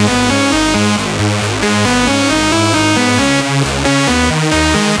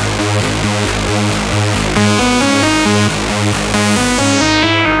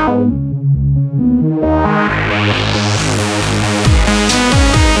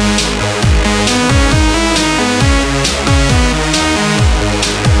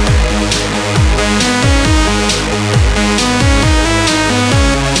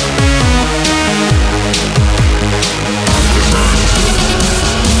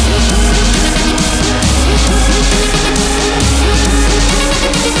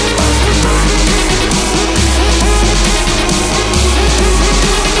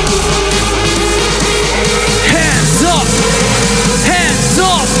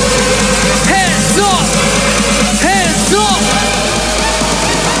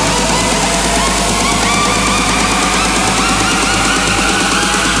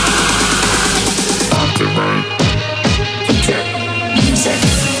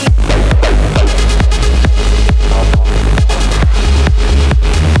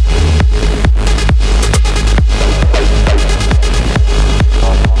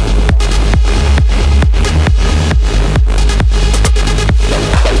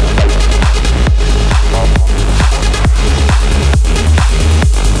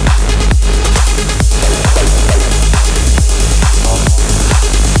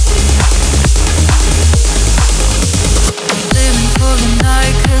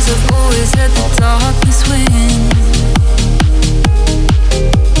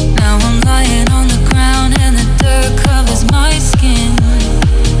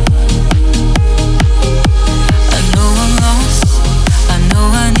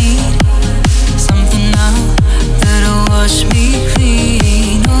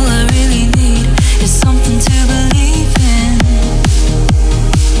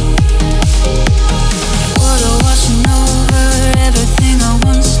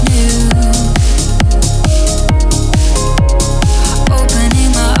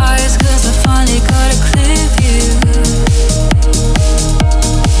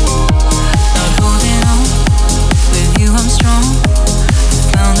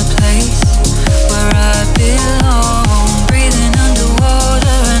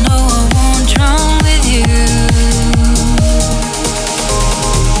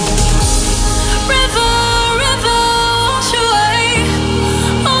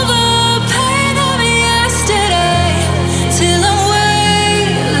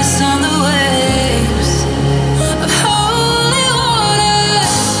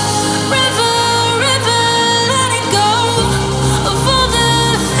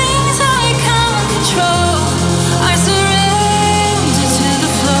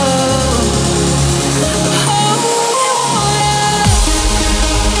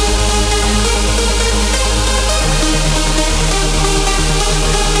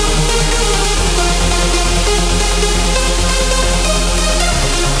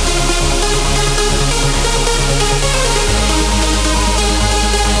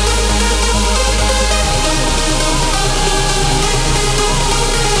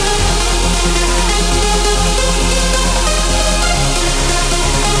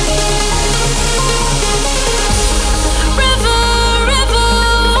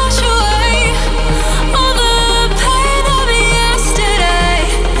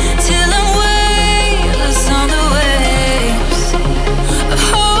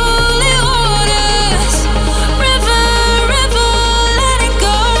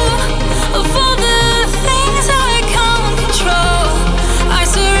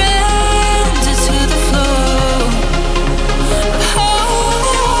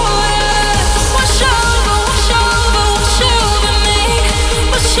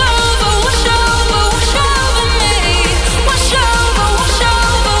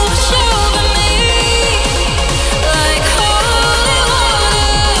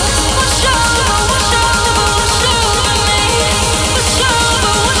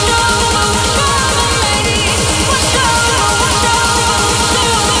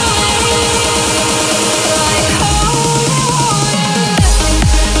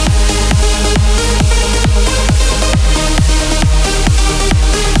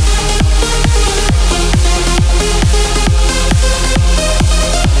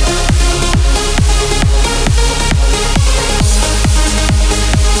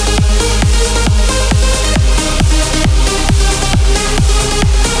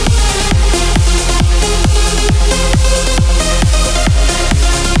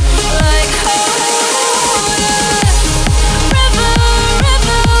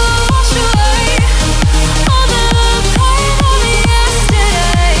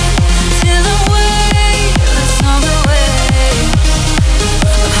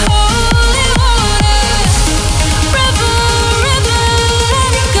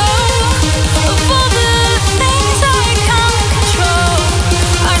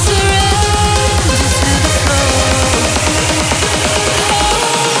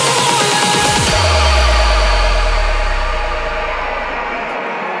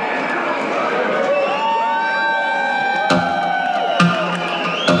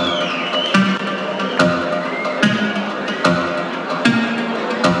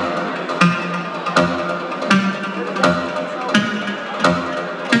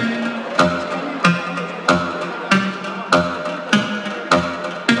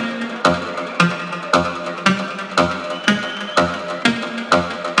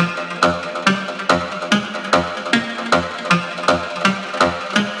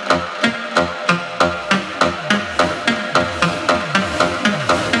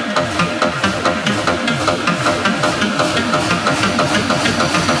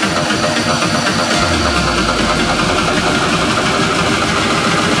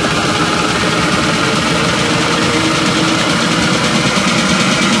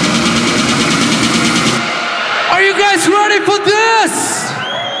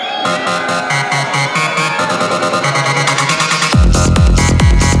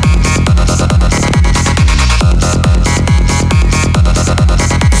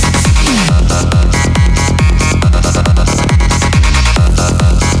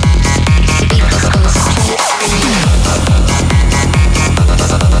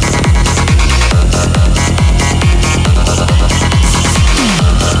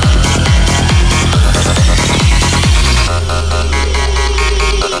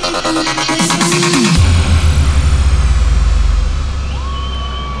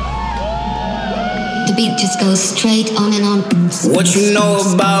 just goes straight on and on. What you know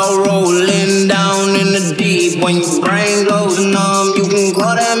about rolling down in the deep? When your brain goes numb, you can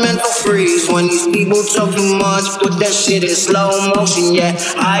call that mental freeze. When these people talk too much, put that shit in slow motion. Yeah,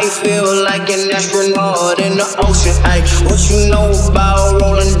 I feel like an astronaut in the ocean. Ay, what you know about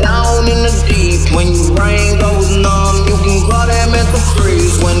rolling down in the deep? When your brain goes numb, you can call that mental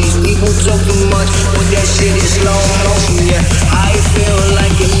freeze. When these people talk too much, put that shit in slow motion. Yeah, I feel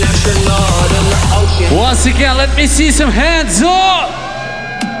like an astronaut in the ocean. Once again, let me see some hands up.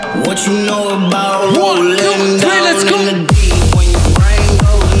 What you know about rolling down let's go. in the deep? When your brain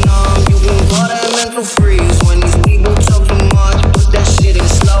goes numb, you can call that mental freeze. When these people talk too much, put that shit in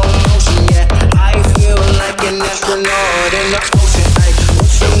slow motion. Yeah, I feel like an astronaut in the ocean. Ay,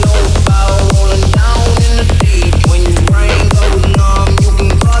 what you know about rolling down in the deep? When your brain goes numb, you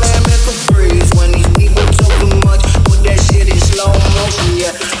can call that mental freeze. When these people talk too much, put that shit in slow motion.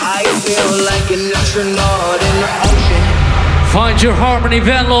 Yeah, I feel like an astronaut in the ocean. Find your harmony,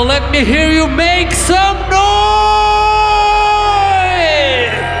 Venlo. Let me hear you make some noise.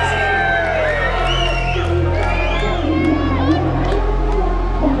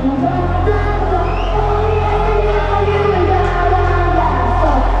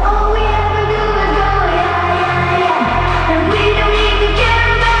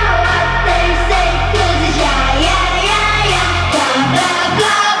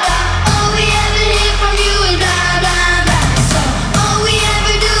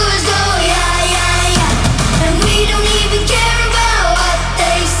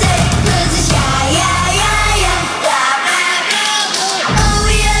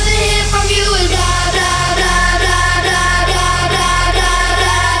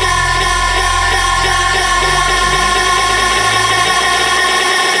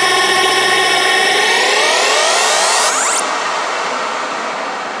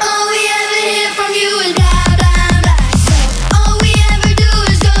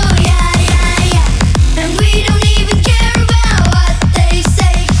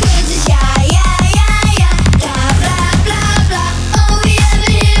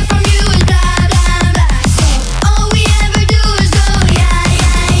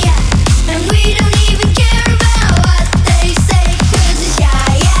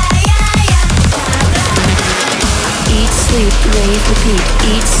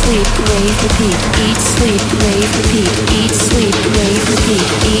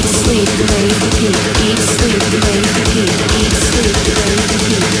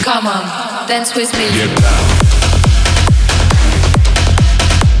 Come on, dance with me.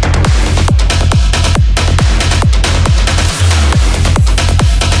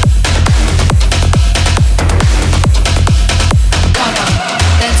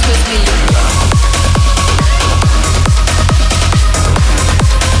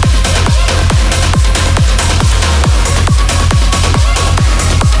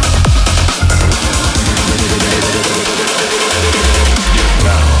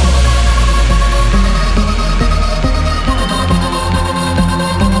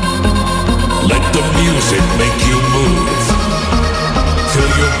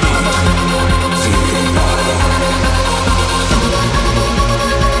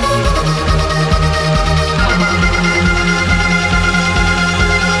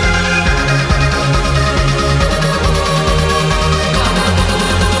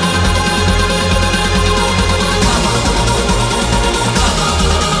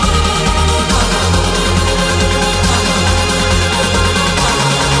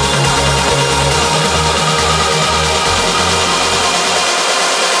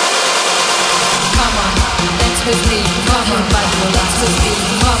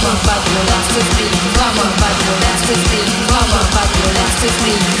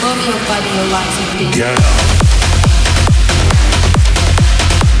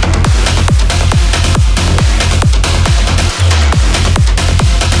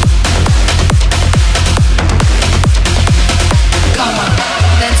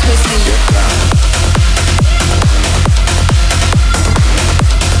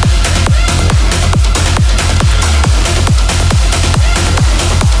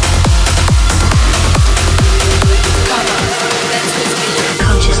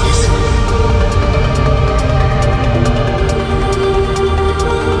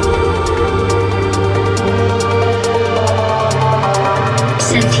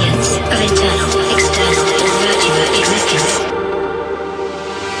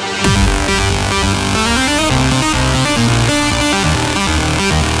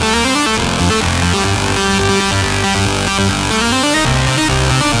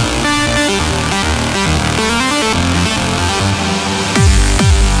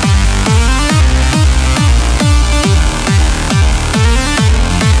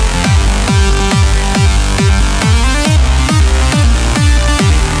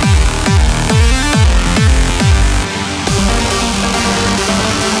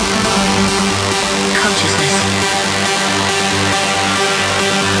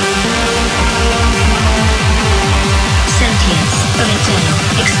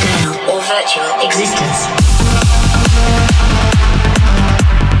 existence.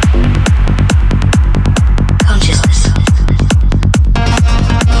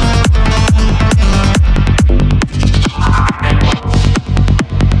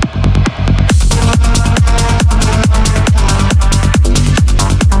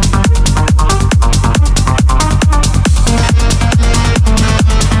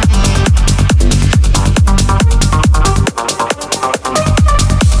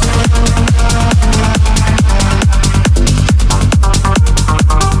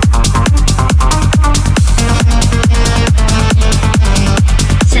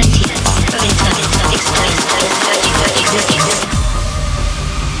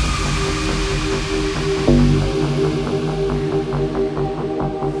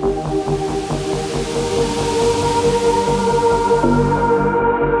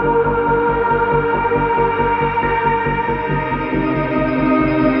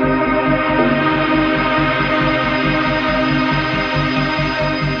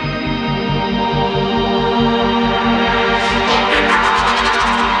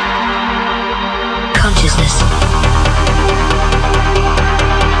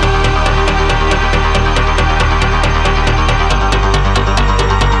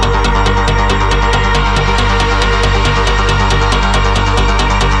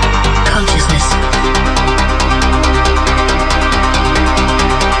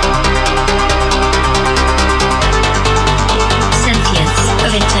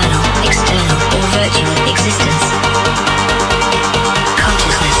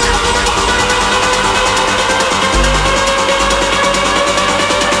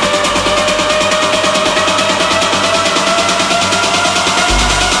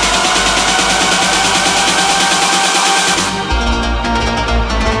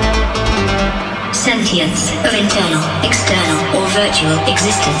 Sentience of internal, external, or virtual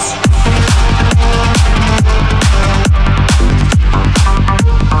existence.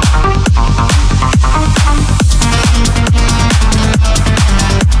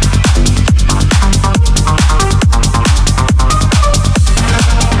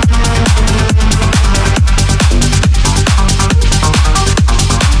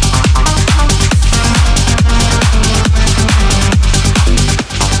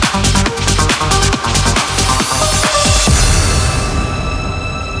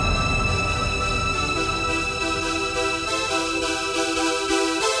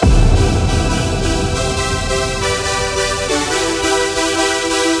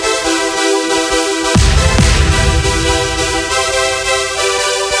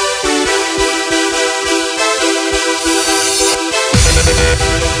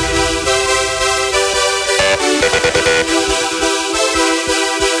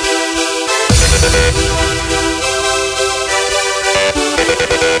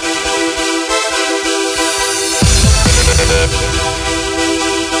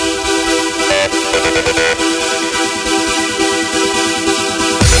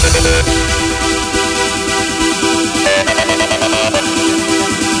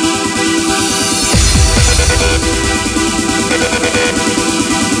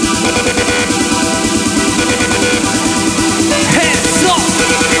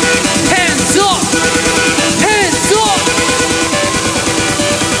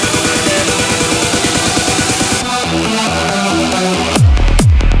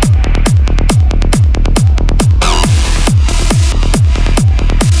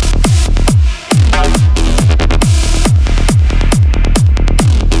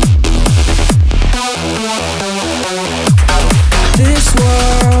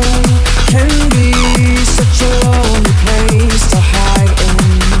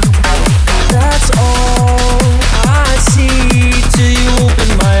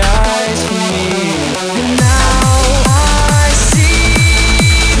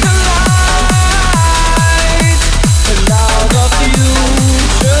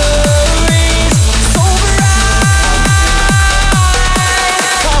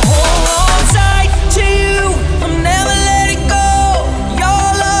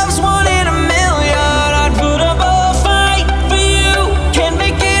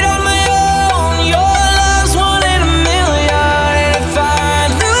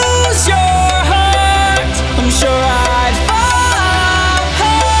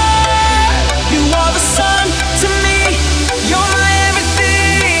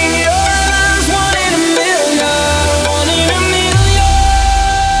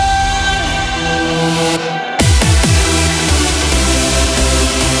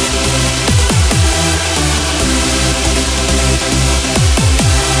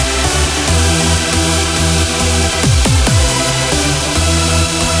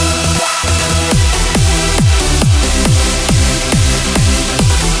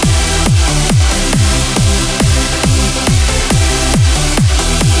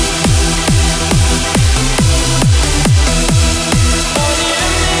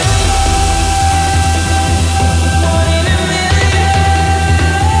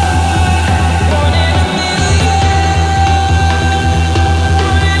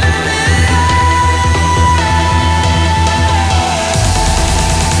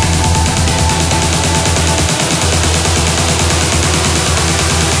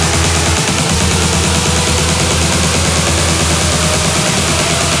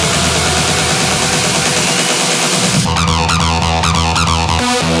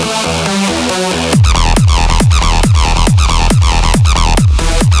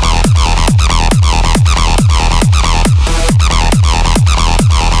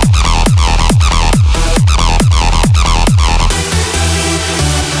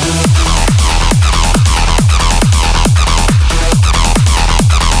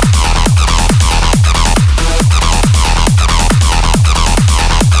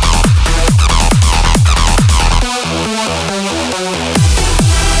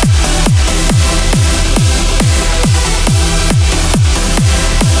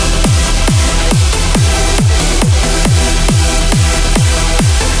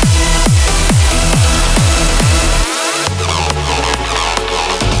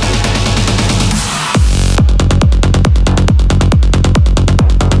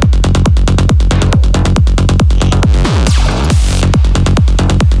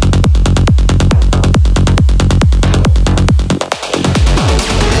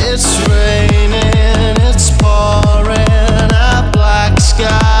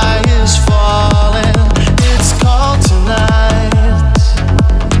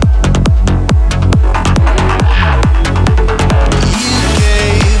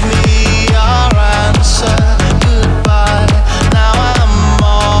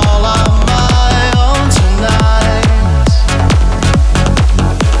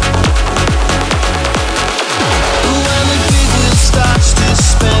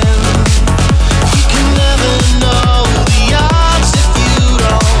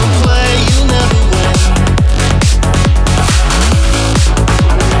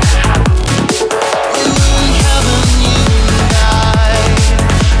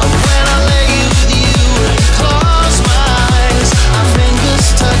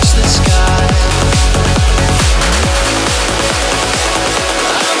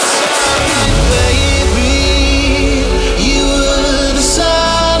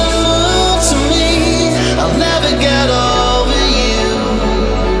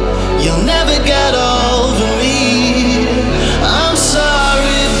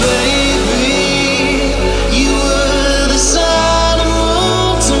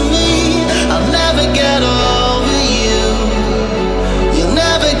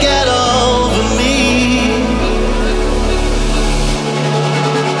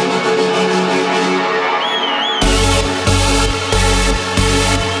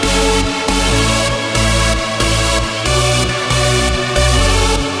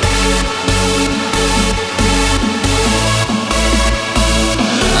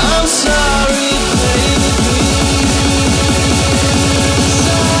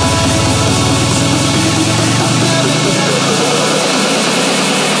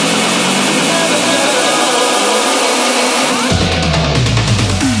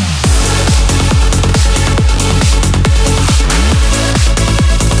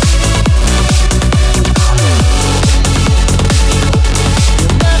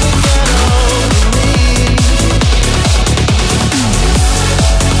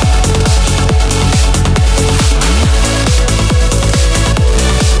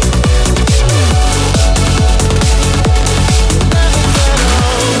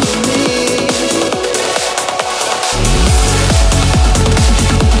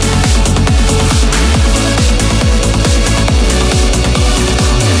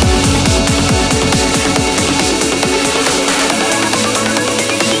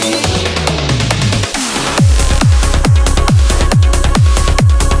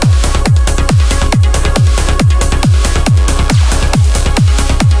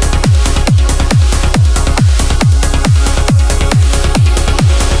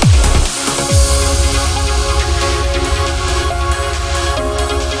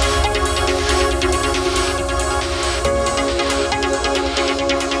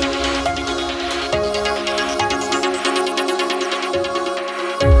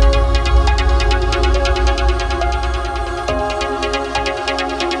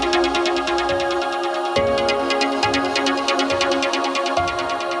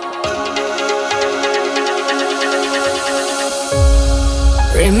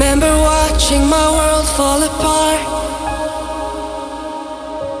 remember watching my world fall apart.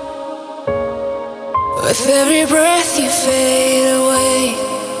 With every breath you fade away.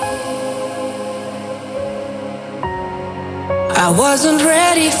 I wasn't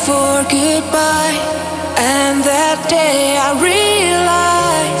ready for goodbye, and that day I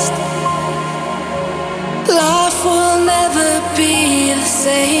realized life will never be the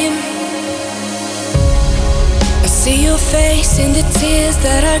same. I see your face in the tears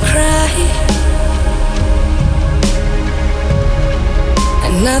that I cry,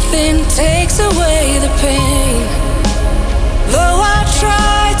 and nothing takes away the pain. Though I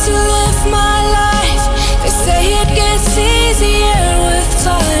try to live my life, they say it gets easier with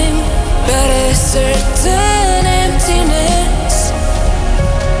time, but a certain emptiness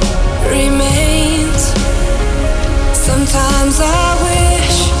remains. Sometimes I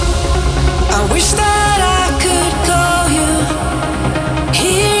wish that I could call you,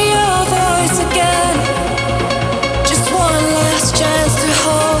 hear your voice again, just one last chance to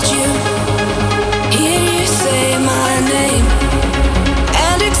hold you, hear you say my name,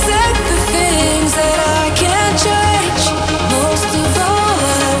 and accept the things that I can't change. Most of all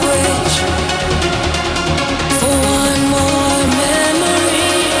I wish for one more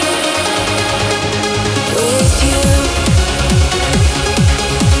memory with you.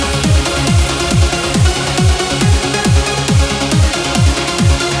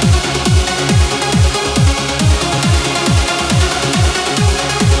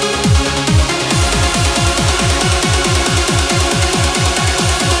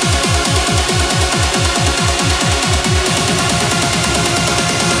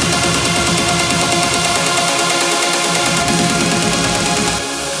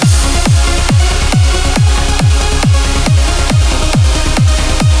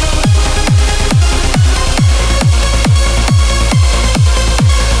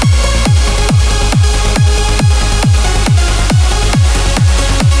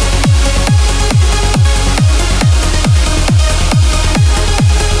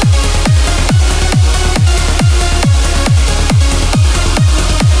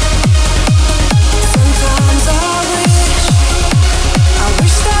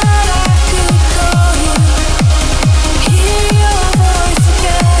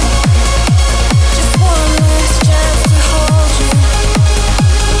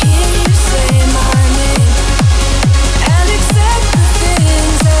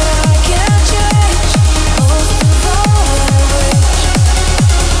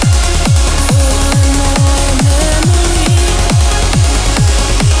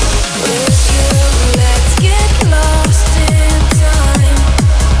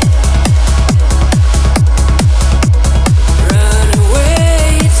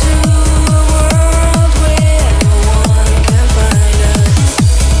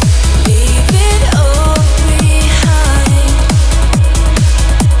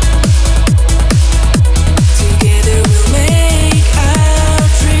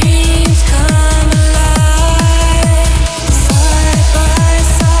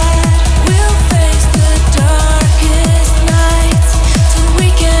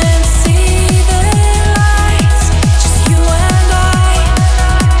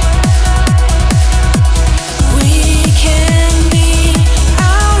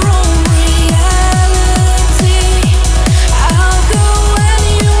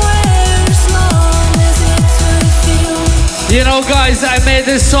 You know, guys, I made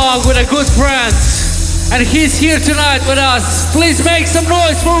this song with a good friend, and he's here tonight with us. Please make some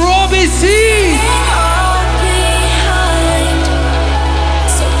noise for Robbie C.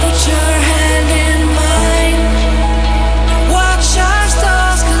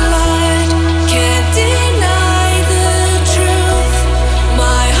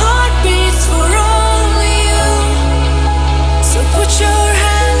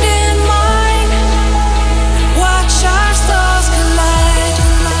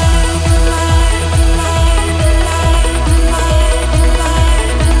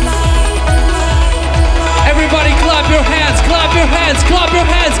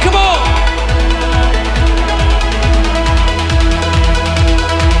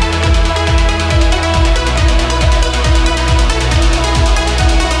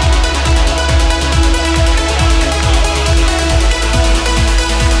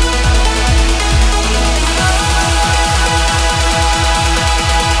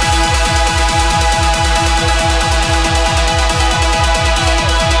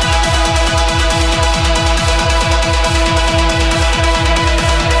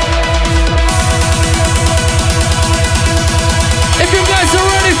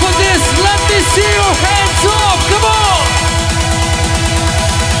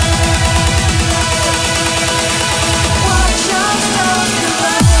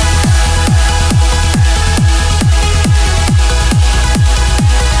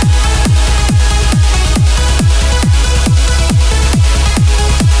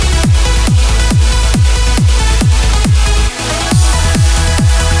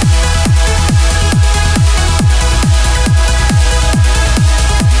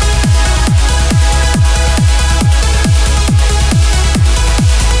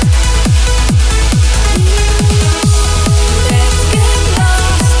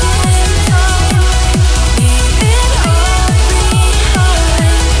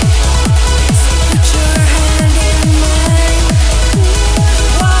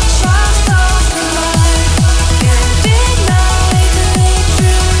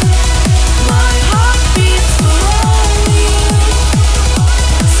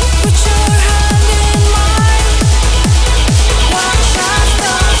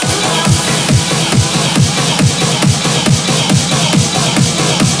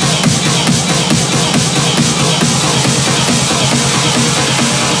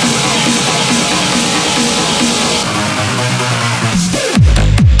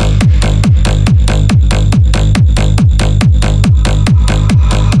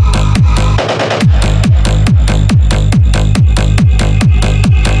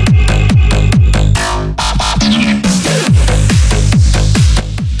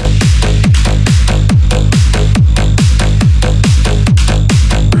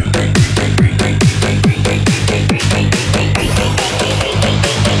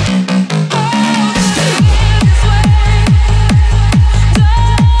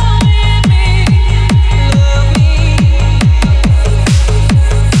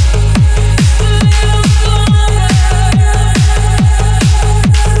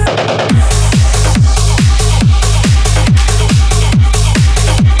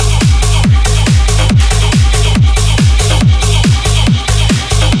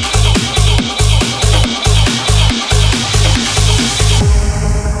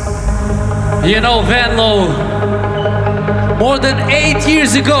 You know, Venlo, more than 8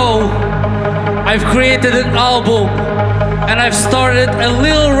 years ago, I've created an album and I've started a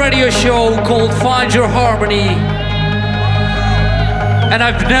little radio show called Find Your Harmony. And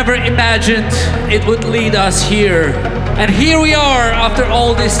I've never imagined it would lead us here. And here we are after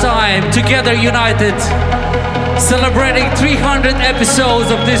all this time, together united, celebrating 300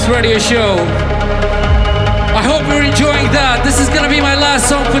 episodes of this radio show. I hope you're enjoying that. This is gonna be my last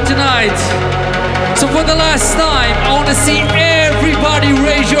song for tonight. So for the last time, I wanna see everybody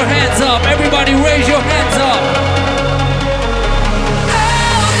raise your hands up. Everybody raise your hands up.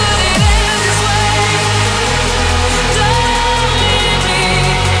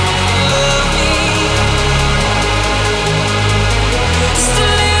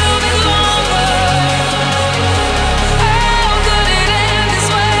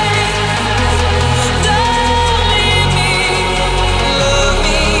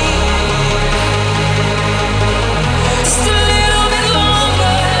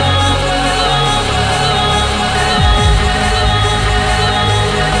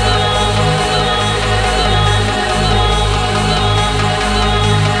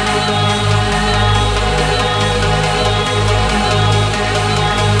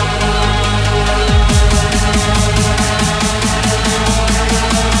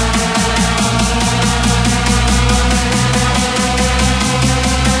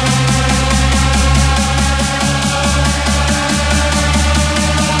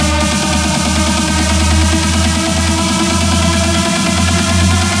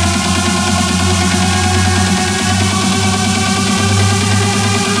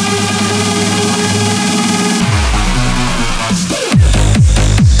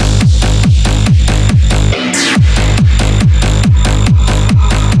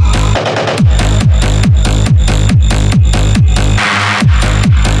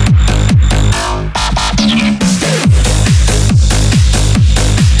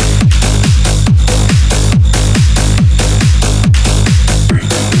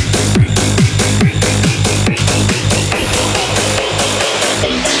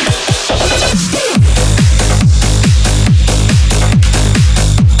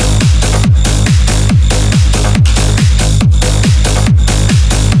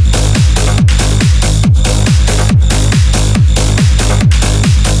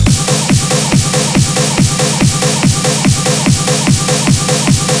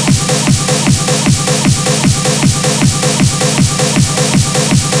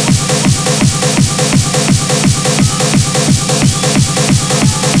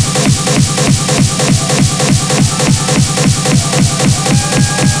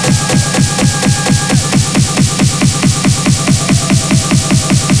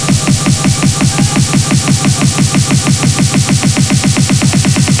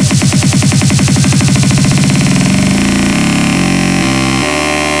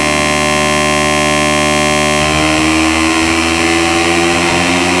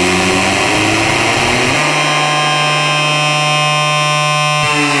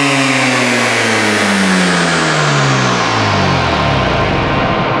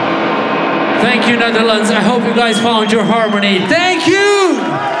 Netherlands. I hope you guys found your harmony. Thank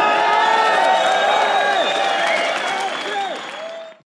you!